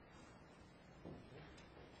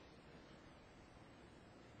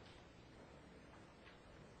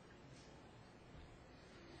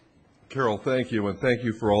 Carol, thank you, and thank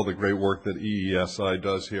you for all the great work that EESI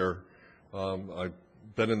does here. I've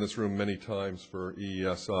been in this room many times for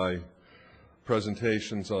EESI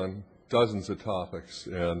presentations on dozens of topics,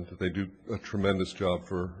 and they do a tremendous job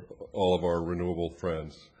for all of our renewable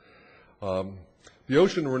friends. The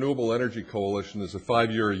Ocean Renewable Energy Coalition is a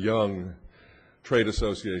 5-year young trade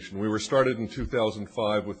association. We were started in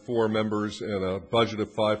 2005 with 4 members and a budget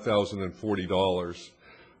of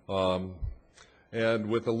 $5,040. And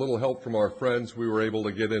with a little help from our friends, we were able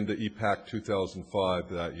to get into EPAC 2005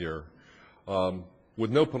 that year. With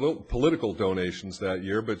no political donations that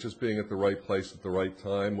year, but just being at the right place at the right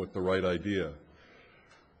time with the right idea.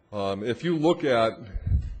 If you look at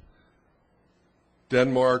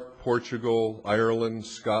Denmark, Portugal, Ireland,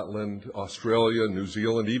 Scotland, Australia, New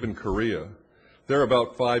Zealand, even Korea, they're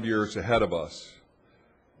about 5 years ahead of us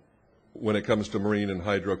when it comes to marine and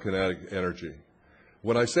hydrokinetic energy.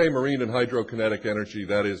 When I say marine and hydrokinetic energy,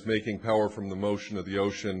 that is making power from the motion of the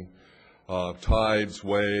ocean, tides,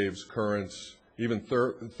 waves, currents, even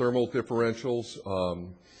thermal differentials.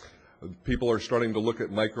 People are starting to look at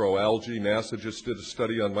microalgae. NASA just did a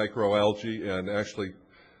study on microalgae and actually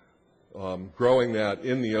growing that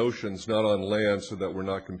in the oceans, not on land, so that we're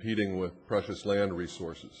not competing with precious land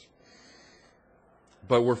resources.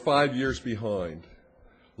 But we're 5 years behind.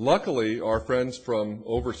 Luckily, our friends from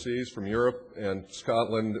overseas, from Europe and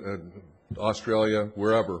Scotland and Australia,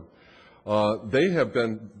 wherever,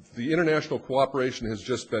 the international cooperation has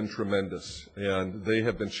just been tremendous, and they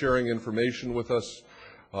have been sharing information with us.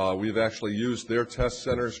 We've actually used their test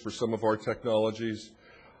centers for some of our technologies.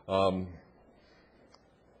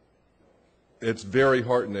 It's very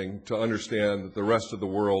heartening to understand that the rest of the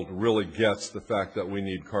world really gets the fact that we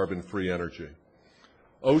need carbon-free energy.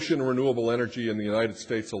 Ocean renewable energy in the United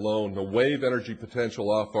States alone, the wave energy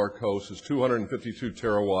potential off our coast is 252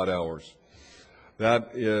 terawatt hours.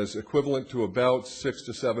 That is equivalent to about 6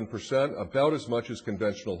 to 7%, about as much as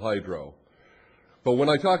conventional hydro. But when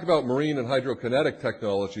I talk about marine and hydrokinetic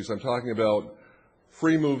technologies, I'm talking about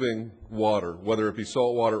free-moving water, whether it be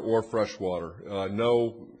saltwater or freshwater.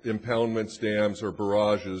 No impoundments, dams, or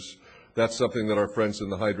barrages. That's something that our friends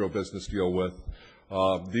in the hydro business deal with.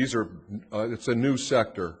 It's a new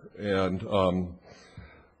sector, and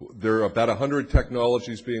there are about 100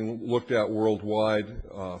 technologies being looked at worldwide,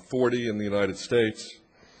 40 in the United States.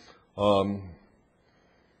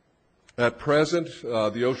 At present,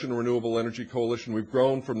 the Ocean Renewable Energy Coalition, we've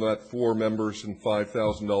grown from that 4 members and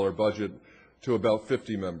 $5,000 budget to about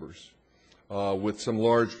 50 members, with some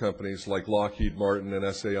large companies like Lockheed Martin and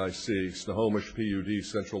SAIC, Snohomish PUD,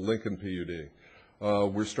 Central Lincoln PUD.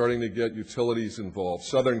 We're starting to get utilities involved.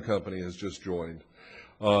 Southern Company has just joined.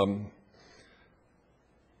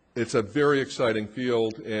 It's a very exciting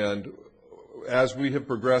field, and as we have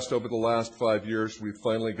progressed over the last 5 years, we've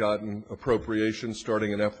finally gotten appropriations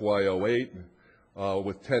starting in FY08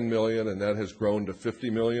 with $10 million, and that has grown to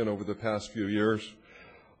 $50 million over the past few years.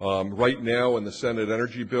 Right now in the Senate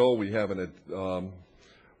Energy Bill, we have a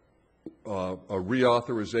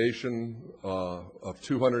reauthorization of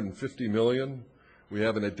 $250 million. We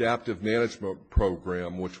have an adaptive management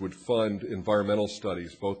program which would fund environmental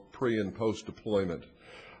studies, both pre- and post-deployment.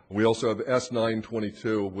 We also have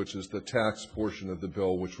S922, which is the tax portion of the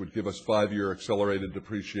bill, which would give us 5-year accelerated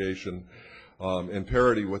depreciation in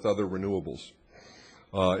parity with other renewables,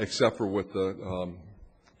 except for with the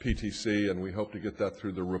PTC, and we hope to get that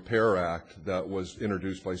through the Repair Act that was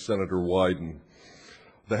introduced by Senator Wyden.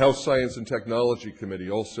 The House Science and Technology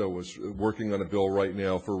Committee also is working on a bill right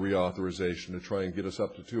now for reauthorization to try and get us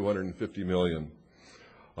up to $250 million.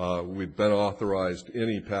 We've been authorized in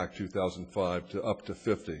EPAC 2005 to up to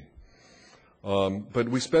 50. But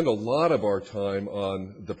we spend a lot of our time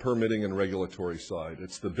on the permitting and regulatory side.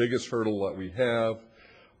 It's the biggest hurdle that we have.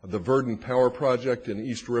 The Verdant Power Project in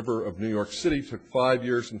East River of New York City took 5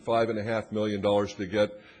 years and $5.5 million to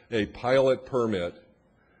get a pilot permit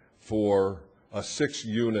for a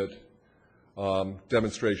 6-unit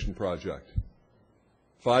demonstration project.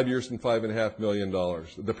 5 years and $5.5 million.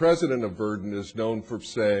 The president of Verdant is known for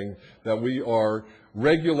saying that we are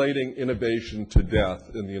regulating innovation to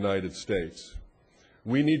death in the United States.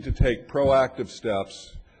 We need to take proactive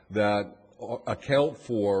steps that account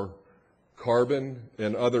for carbon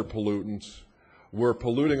and other pollutants. We're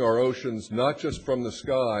polluting our oceans not just from the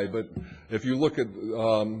sky, but if you look at,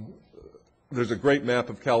 there's a great map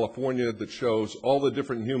of California that shows all the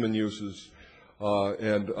different human uses,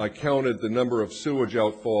 and I counted the number of sewage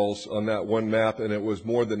outfalls on that one map, and it was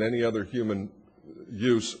more than any other human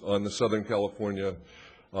use on the Southern California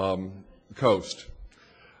coast.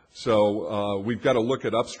 So we've got to look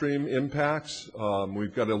at upstream impacts.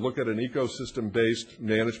 We've got to look at an ecosystem-based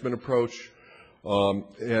management approach.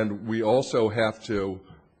 And we also have to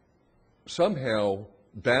somehow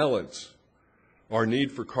balance our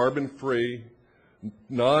need for carbon-free,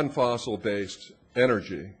 non-fossil-based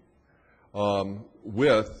energy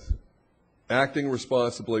with acting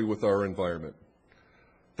responsibly with our environment.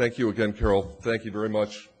 Thank you again, Carol. Thank you very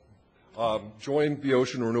much. Join the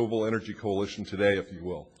Ocean Renewable Energy Coalition today, if you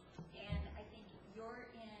will.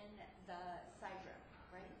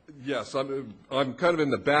 Yes, I'm kind of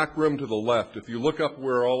in the back room to the left. If you look up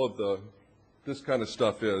where all of this kind of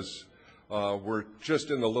stuff is, we're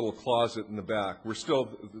just in the little closet in the back. We're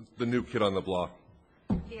still the new kid on the block.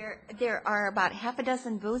 There are about half a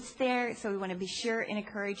dozen booths there, so we want to be sure and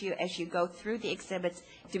encourage you as you go through the exhibits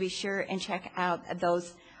to be sure and check out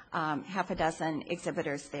those half a dozen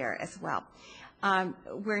exhibitors there as well.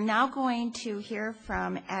 We're now going to hear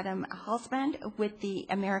from Adam Halsband with the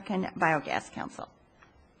American Biogas Council.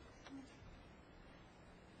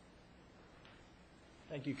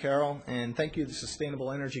 Thank you, Carol, and thank you to the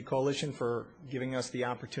Sustainable Energy Coalition for giving us the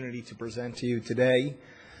opportunity to present to you today.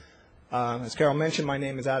 As Carol mentioned, my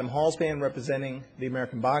name is Adam Halsband, representing the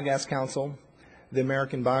American Biogas Council. The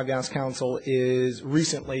American Biogas Council is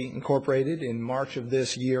recently incorporated in March of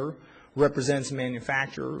this year, represents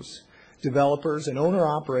manufacturers, developers, and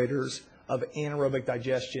owner-operators of anaerobic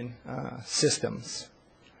digestion systems.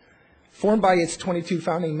 Formed by its 22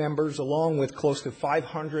 founding members, along with close to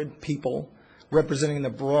 500 people representing the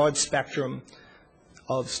broad spectrum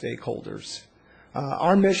of stakeholders.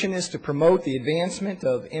 Our mission is to promote the advancement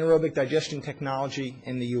of anaerobic digestion technology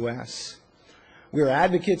in the U.S. We are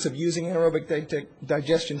advocates of using anaerobic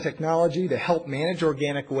digestion technology to help manage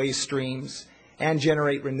organic waste streams and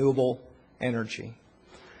generate renewable energy.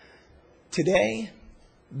 Today,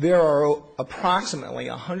 there are approximately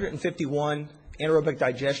 151 anaerobic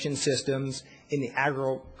digestion systems in the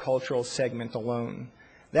agricultural segment alone.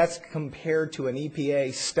 That's compared to an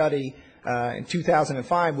EPA study in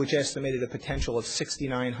 2005, which estimated a potential of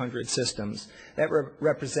 6,900 systems. That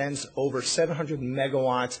represents over 700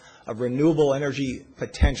 megawatts of renewable energy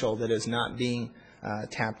potential that is not being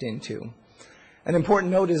tapped into. An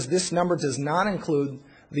important note is this number does not include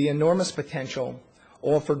the enormous potential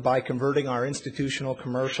offered by converting our institutional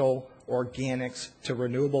commercial organics to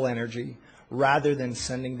renewable energy rather than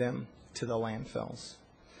sending them to the landfills.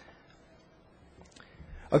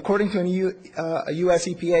 According to a U.S.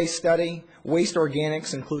 EPA study, waste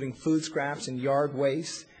organics, including food scraps and yard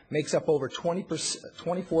waste, makes up over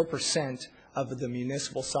 24% of the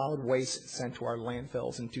municipal solid waste sent to our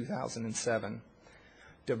landfills in 2007.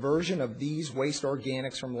 Diversion of these waste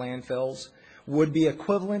organics from landfills would be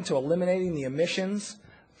equivalent to eliminating the emissions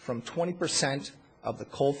from 20% of the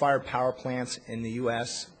coal-fired power plants in the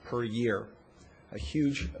U.S. per year. A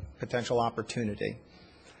huge potential opportunity.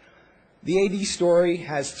 The AD story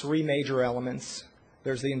has three major elements.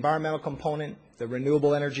 There's the environmental component, the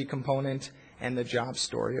renewable energy component, and the job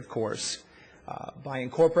story, of course. By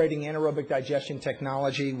incorporating anaerobic digestion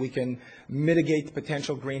technology, we can mitigate the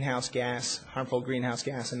potential harmful greenhouse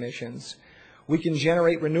gas emissions. We can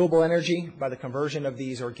generate renewable energy by the conversion of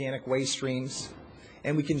these organic waste streams,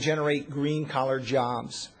 and we can generate green-collar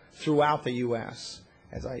jobs throughout the U.S.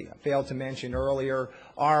 As I failed to mention earlier,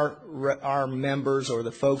 our members, or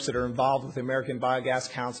the folks that are involved with the American Biogas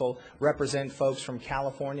Council, represent folks from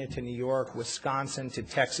California to New York, Wisconsin to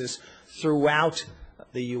Texas, throughout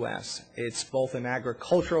the U.S. It's both an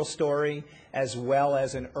agricultural story as well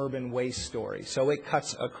as an urban waste story. So it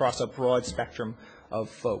cuts across a broad spectrum of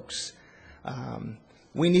folks.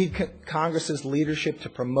 We need Congress's leadership to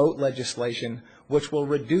promote legislation which will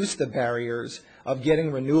reduce the barriers of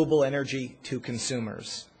getting renewable energy to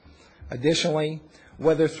consumers. Additionally,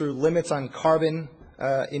 whether through limits on carbon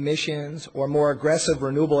emissions or more aggressive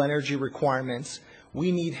renewable energy requirements,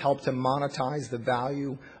 We need help to monetize the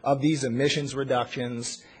value of these emissions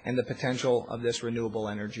reductions and the potential of this renewable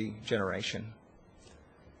energy generation.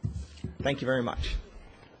 Thank you very much.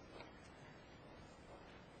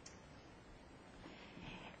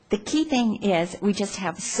 The key thing is we just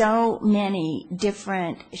have so many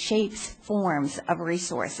different shapes, forms of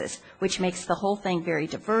resources, which makes the whole thing very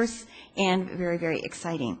diverse and very, very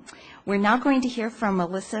exciting. We're now going to hear from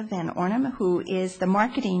Melissa Van Ornum, who is the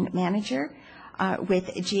marketing manager with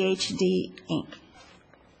GHD Inc.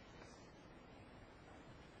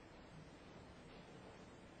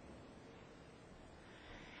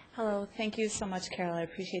 Hello, thank you so much, Carol. I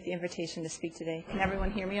appreciate the invitation to speak today. Can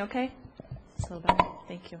everyone hear me okay? It's a little better.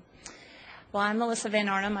 Thank you. Well, I'm Melissa Van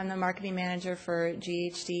Ornum. I'm the marketing manager for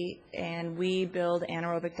GHD, and we build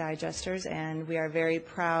anaerobic digesters, and we are very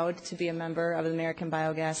proud to be a member of the American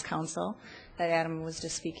Biogas Council that Adam was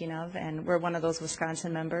just speaking of, and we're one of those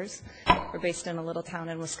Wisconsin members. We're based in a little town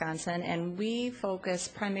in Wisconsin, and we focus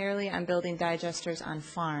primarily on building digesters on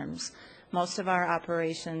farms. Most of our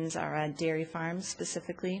operations are on dairy farms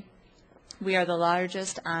specifically. We are the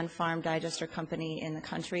largest on-farm digester company in the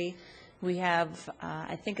country. We have,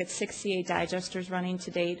 I think it's 68 digesters running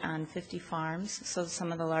to date on 50 farms, so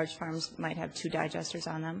some of the large farms might have 2 digesters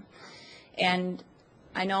on them. And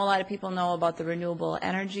I know a lot of people know about the renewable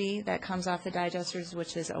energy that comes off the digesters,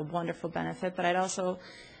 which is a wonderful benefit, but I'd also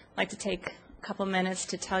like to take a couple minutes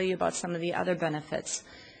to tell you about some of the other benefits.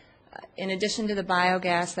 In addition to the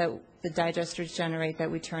biogas that the digesters generate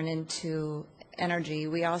that we turn into energy,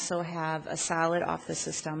 we also have a solid off the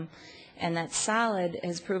system. And that solid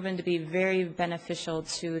has proven to be very beneficial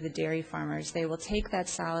to the dairy farmers. They will take that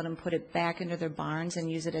solid and put it back into their barns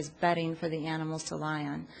and use it as bedding for the animals to lie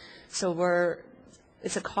on. So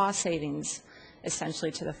it's a cost savings,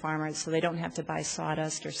 essentially, to the farmers, so they don't have to buy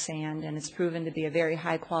sawdust or sand, and it's proven to be a very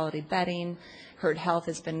high-quality bedding. Herd Health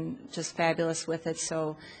has been just fabulous with it,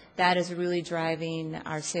 so that is really driving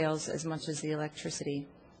our sales as much as the electricity.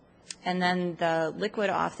 And then the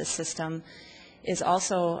liquid off the system is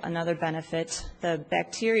also another benefit. The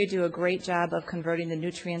bacteria do a great job of converting the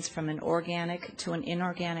nutrients from an organic to an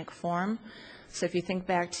inorganic form. So if you think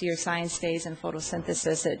back to your science days in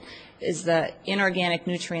photosynthesis, it is the inorganic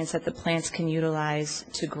nutrients that the plants can utilize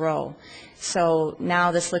to grow. So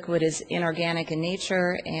now this liquid is inorganic in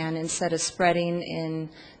nature, and instead of spreading in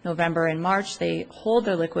November and March, they hold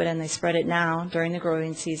their liquid and they spread it now during the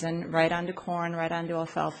growing season, right onto corn, right onto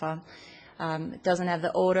alfalfa. It doesn't have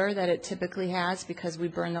the odor that it typically has because we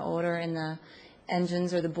burn the odor in the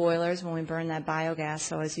engines or the boilers when we burn that biogas.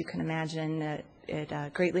 So as you can imagine,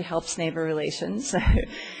 it greatly helps neighbor relations.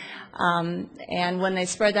 And when they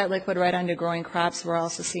spread that liquid right onto growing crops, we're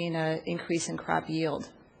also seeing an increase in crop yield.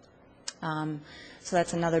 So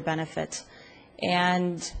that's another benefit.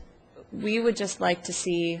 And we would just like to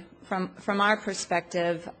see, from our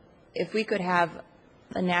perspective, if we could have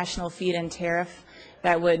a national feed-in tariff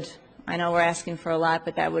that would, I know we're asking for a lot,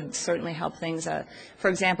 but that would certainly help things. For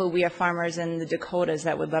example, we have farmers in the Dakotas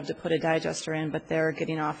that would love to put a digester in, but they're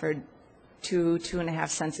getting offered 2.5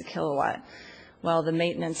 cents a kilowatt. Well, the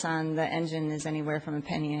maintenance on the engine is anywhere from 1.5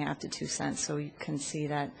 pennies to 2 cents, so you can see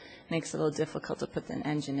that makes it a little difficult to put the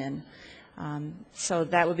engine in. So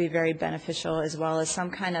that would be very beneficial, as well as some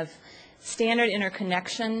kind of standard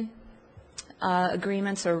interconnection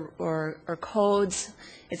agreements or codes.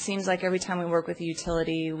 It seems like every time we work with a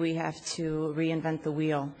utility, we have to reinvent the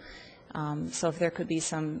wheel. So if there could be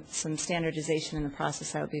some standardization in the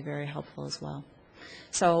process, that would be very helpful as well.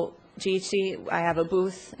 So GHD, I have a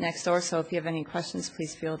booth next door, so if you have any questions,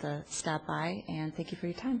 please feel to stop by, and thank you for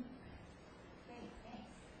your time.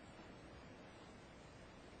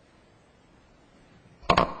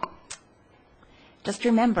 Just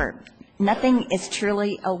remember, nothing is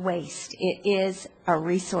truly a waste. It is a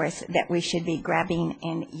resource that we should be grabbing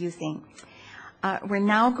and using. We're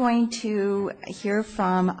now going to hear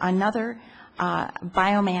from another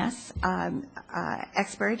biomass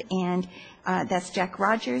expert, and that's Jack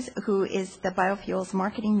Rogers, who is the Biofuels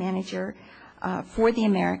Marketing Manager for the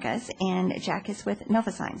Americas, and Jack is with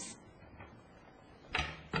Novozymes.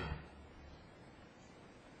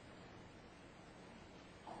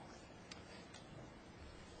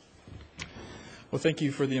 Well, thank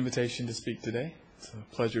you for the invitation to speak today. It's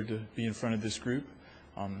a pleasure to be in front of this group.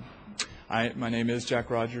 My name is Jack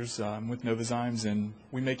Rogers. I'm with Novozymes, and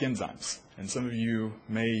we make enzymes. And some of you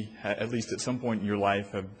may, at least at some point in your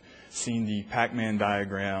life, have seen the Pac-Man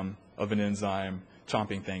diagram of an enzyme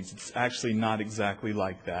chomping things. It's actually not exactly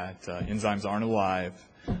like that. Enzymes aren't alive.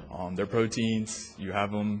 They're proteins. You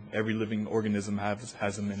have them. Every living organism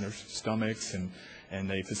has them in their stomachs, and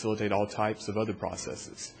they facilitate all types of other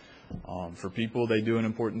processes. For people, they do an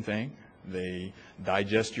important thing. They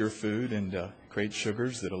digest your food and create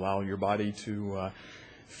sugars that allow your body to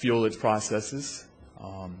fuel its processes.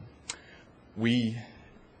 We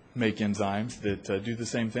make enzymes that do the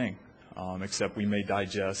same thing, except we may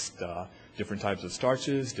digest different types of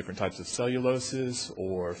starches, different types of celluloses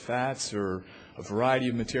or fats, or a variety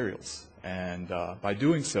of materials. And by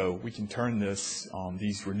doing so, we can turn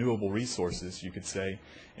these renewable resources, you could say,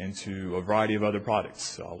 into a variety of other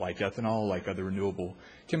products, like ethanol, like other renewable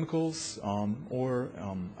chemicals, or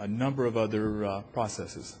a number of other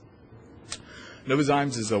processes.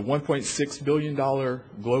 Novozymes is a $1.6 billion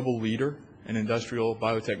global leader in industrial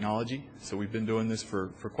biotechnology, so we've been doing this for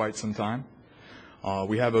quite some time.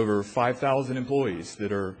 We have over 5,000 employees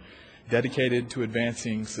that are dedicated to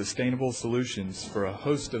advancing sustainable solutions for a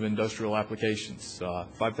host of industrial applications.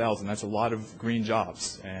 5,000, that's a lot of green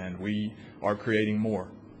jobs, and we are creating more.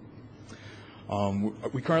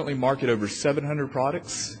 We currently market over 700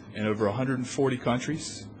 products in over 140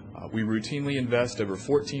 countries. We routinely invest over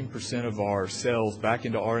 14% of our sales back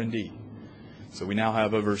into R&D. So we now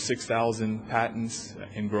have over 6,000 patents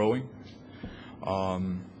and growing.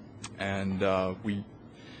 We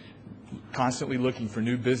constantly looking for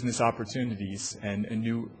new business opportunities and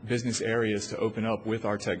new business areas to open up with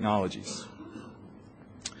our technologies.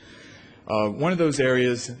 One of those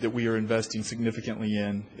areas that we are investing significantly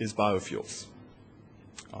in is biofuels.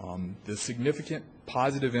 The significant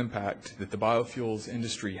positive impact that the biofuels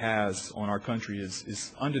industry has on our country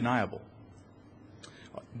is undeniable.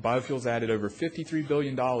 Biofuels added over $53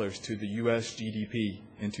 billion to the U.S. GDP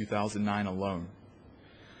in 2009 alone.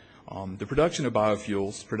 The production of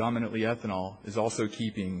biofuels, predominantly ethanol, is also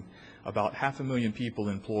keeping about 500,000 people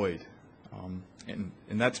employed. And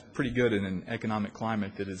that's pretty good in an economic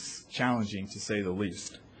climate that is challenging, to say the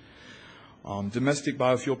least. Domestic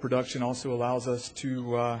biofuel production also allows us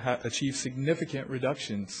to achieve significant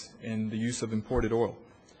reductions in the use of imported oil.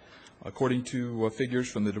 According to figures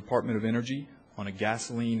from the Department of Energy, on a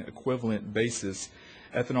gasoline equivalent basis,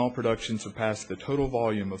 ethanol production surpassed the total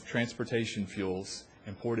volume of transportation fuels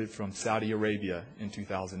imported from Saudi Arabia in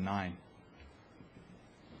 2009.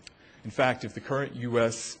 In fact, if the current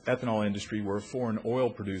U.S. ethanol industry were a foreign oil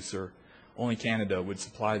producer, only Canada would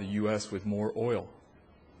supply the U.S. with more oil.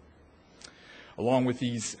 Along with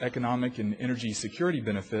these economic and energy security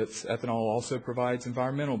benefits, ethanol also provides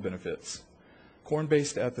environmental benefits.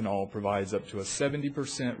 Corn-based ethanol provides up to a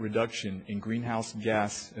 70% reduction in greenhouse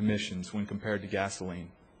gas emissions when compared to gasoline.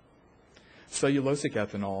 Cellulosic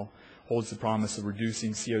ethanol holds the promise of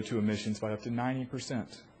reducing CO2 emissions by up to 90%.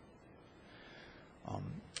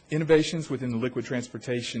 Innovations within the liquid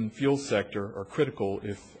transportation fuel sector are critical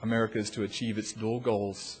if America is to achieve its dual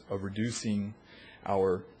goals of reducing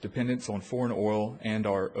our dependence on foreign oil and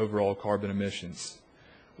our overall carbon emissions.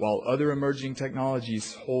 While other emerging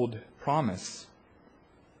technologies hold promise,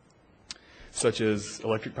 such as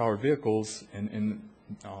electric powered vehicles and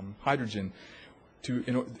hydrogen,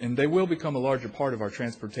 and they will become a larger part of our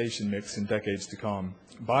transportation mix in decades to come,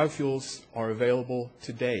 biofuels are available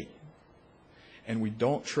today. And we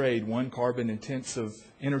don't trade one carbon-intensive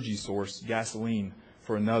energy source, gasoline,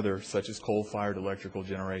 for another, such as coal-fired electrical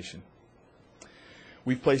generation.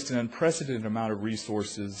 We've placed an unprecedented amount of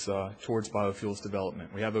resources towards biofuels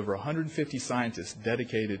development. We have over 150 scientists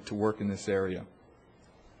dedicated to work in this area.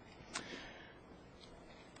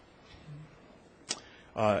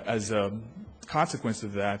 As a consequence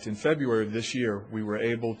of that, in February of this year, we were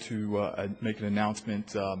able to make an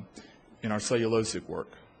announcement in our cellulosic work.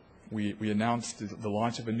 We announced the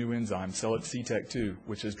launch of a new enzyme, CTEC2,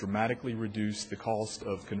 which has dramatically reduced the cost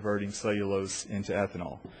of converting cellulose into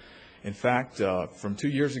ethanol. In fact, from 2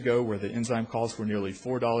 years ago, where the enzyme costs were nearly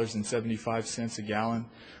 $4.75 a gallon,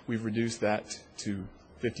 we've reduced that to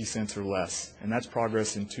 50 cents or less, and that's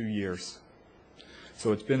progress in 2 years.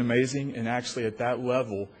 So it's been amazing, and actually at that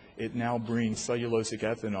level, it now brings cellulosic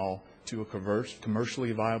ethanol to a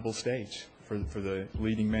commercially viable stage for the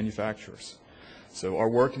leading manufacturers. So our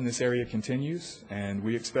work in this area continues, and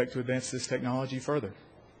we expect to advance this technology further.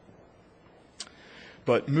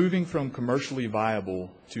 But moving from commercially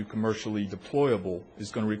viable to commercially deployable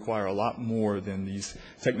is going to require a lot more than these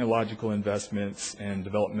technological investments and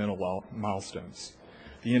developmental milestones.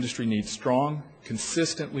 The industry needs strong,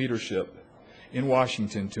 consistent leadership in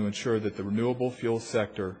Washington to ensure that the renewable fuel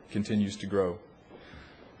sector continues to grow.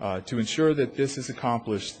 To ensure that this is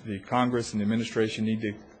accomplished, the Congress and the administration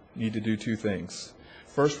need to do two things.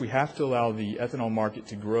 First, we have to allow the ethanol market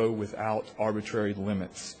to grow without arbitrary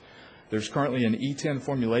limits. There's currently an E10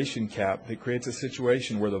 formulation cap that creates a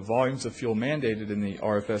situation where the volumes of fuel mandated in the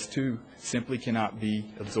RFS2 simply cannot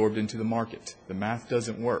be absorbed into the market. The math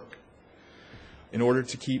doesn't work. In order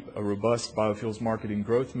to keep a robust biofuels market in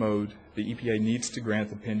growth mode, the EPA needs to grant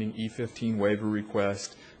the pending E15 waiver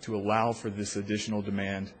request to allow for this additional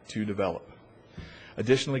demand to develop.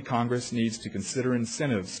 Additionally, Congress needs to consider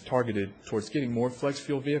incentives targeted towards getting more flex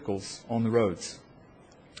fuel vehicles on the roads.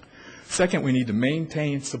 Second, we need to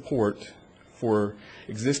maintain support for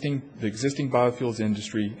the existing biofuels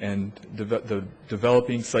industry and the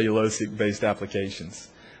developing cellulosic-based applications.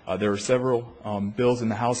 There are several bills in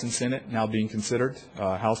the House and Senate now being considered,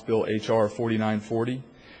 House Bill H.R. 4940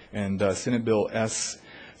 and Senate Bill S.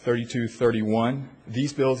 3231.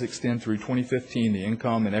 These bills extend through 2015 the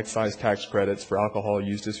income and excise tax credits for alcohol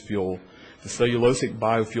used as fuel, the cellulosic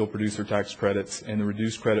biofuel producer tax credits, and the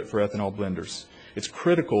reduced credit for ethanol blenders. It's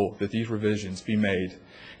critical that these revisions be made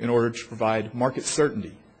in order to provide market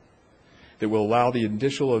certainty that will allow the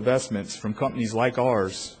additional investments from companies like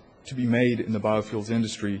ours to be made in the biofuels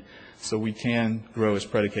industry so we can grow as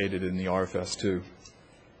predicated in the RFS 2.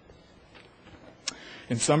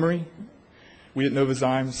 In summary, we at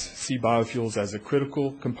Novozymes see biofuels as a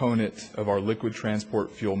critical component of our liquid transport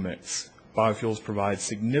fuel mix. Biofuels provide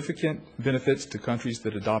significant benefits to countries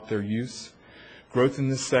that adopt their use. Growth in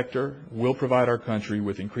this sector will provide our country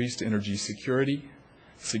with increased energy security,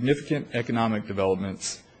 significant economic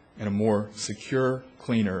developments, and a more secure,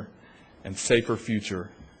 cleaner, and safer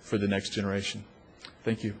future for the next generation.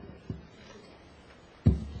 Thank you.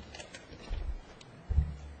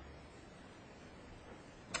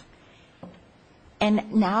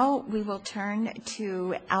 And now we will turn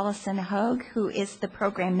to Allison Hogue, who is the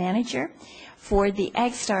program manager for the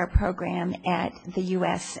AgStar program at the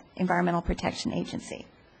U.S. Environmental Protection Agency.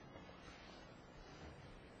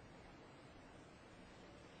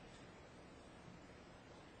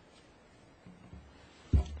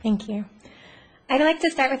 Thank you. I'd like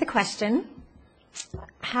to start with a question.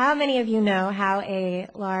 How many of you know how a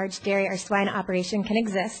large dairy or swine operation can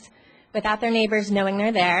exist without their neighbors knowing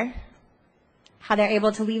they're there? How they're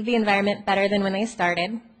able to leave the environment better than when they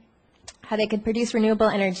started, how they could produce renewable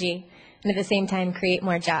energy, and at the same time create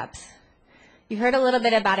more jobs. You've heard a little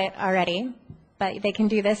bit about it already, but they can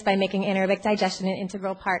do this by making anaerobic digestion an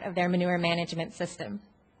integral part of their manure management system.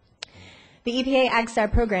 The EPA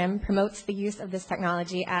AgStar program promotes the use of this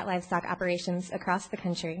technology at livestock operations across the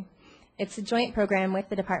country. It's a joint program with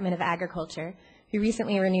the Department of Agriculture, who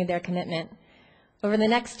recently renewed their commitment. Over the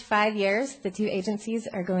next 5 years, the two agencies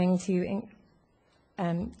are going to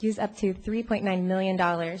use up to $3.9 million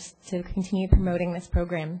to continue promoting this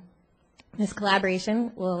program. This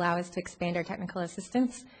collaboration will allow us to expand our technical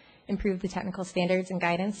assistance, improve the technical standards and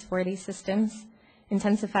guidance for these systems,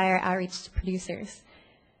 intensify our outreach to producers.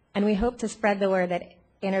 And we hope to spread the word that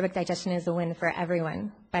anaerobic digestion is a win for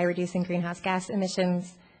everyone by reducing greenhouse gas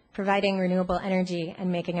emissions, providing renewable energy,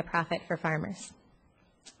 and making a profit for farmers.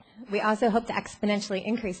 We also hope to exponentially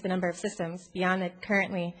increase the number of systems beyond the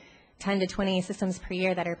currently 10 to 20 systems per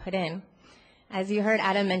year that are put in. As you heard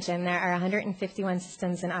Adam mention, there are 151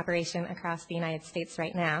 systems in operation across the United States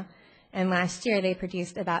right now, and last year they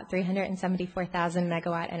produced about 374,000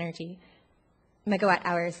 megawatt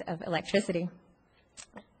hours of electricity.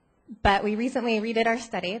 But we recently redid our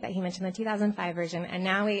study that he mentioned, the 2005 version, and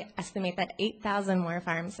now we estimate that 8,000 more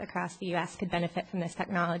farms across the U.S. could benefit from this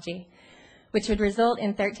technology, which would result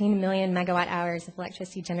in 13 million megawatt hours of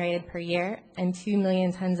electricity generated per year and 2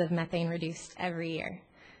 million tons of methane reduced every year.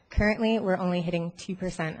 Currently, we're only hitting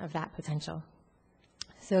 2% of that potential.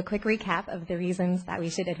 So a quick recap of the reasons that we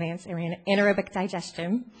should advance anaerobic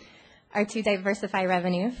digestion are to diversify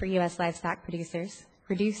revenue for U.S. livestock producers,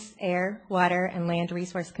 reduce air, water, and land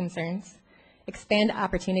resource concerns, expand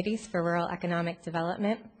opportunities for rural economic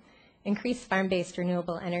development, increase farm-based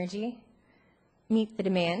renewable energy, meet the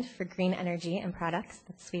demand for green energy and products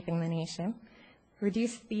that's sweeping the nation,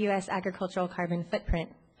 reduce the U.S. agricultural carbon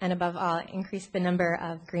footprint, and above all, increase the number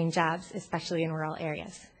of green jobs, especially in rural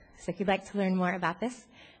areas. So if you'd like to learn more about this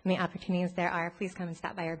and the opportunities there are, please come and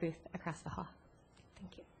stop by our booth across the hall.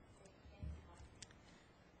 Thank you.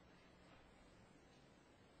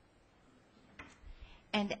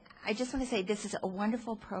 And I just want to say this is a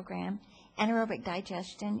wonderful program. Anaerobic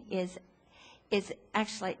digestion is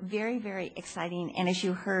actually very, very exciting, and as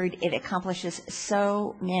you heard, it accomplishes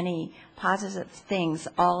so many positive things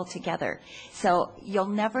all together. So you'll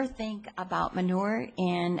never think about manure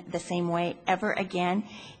in the same way ever again.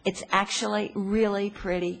 It's actually really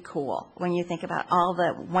pretty cool when you think about all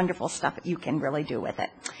the wonderful stuff you can really do with it.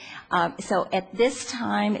 So at this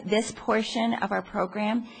time, this portion of our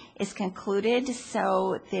program is concluded,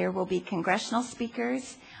 so there will be congressional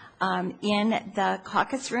speakers in the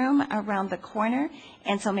caucus room around the corner,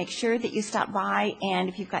 and so make sure that you stop by, and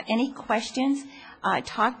if you've got any questions,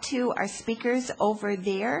 talk to our speakers over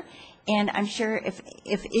there. And I'm sure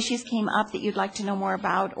if issues came up that you'd like to know more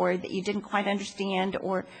about or that you didn't quite understand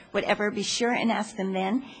or whatever, be sure and ask them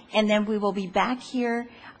then. And then we will be back here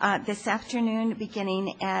this afternoon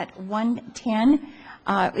beginning at 1:10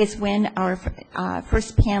 is when our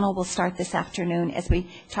first panel will start this afternoon as we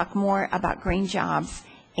talk more about green jobs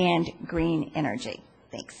and green energy.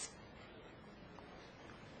 Thanks.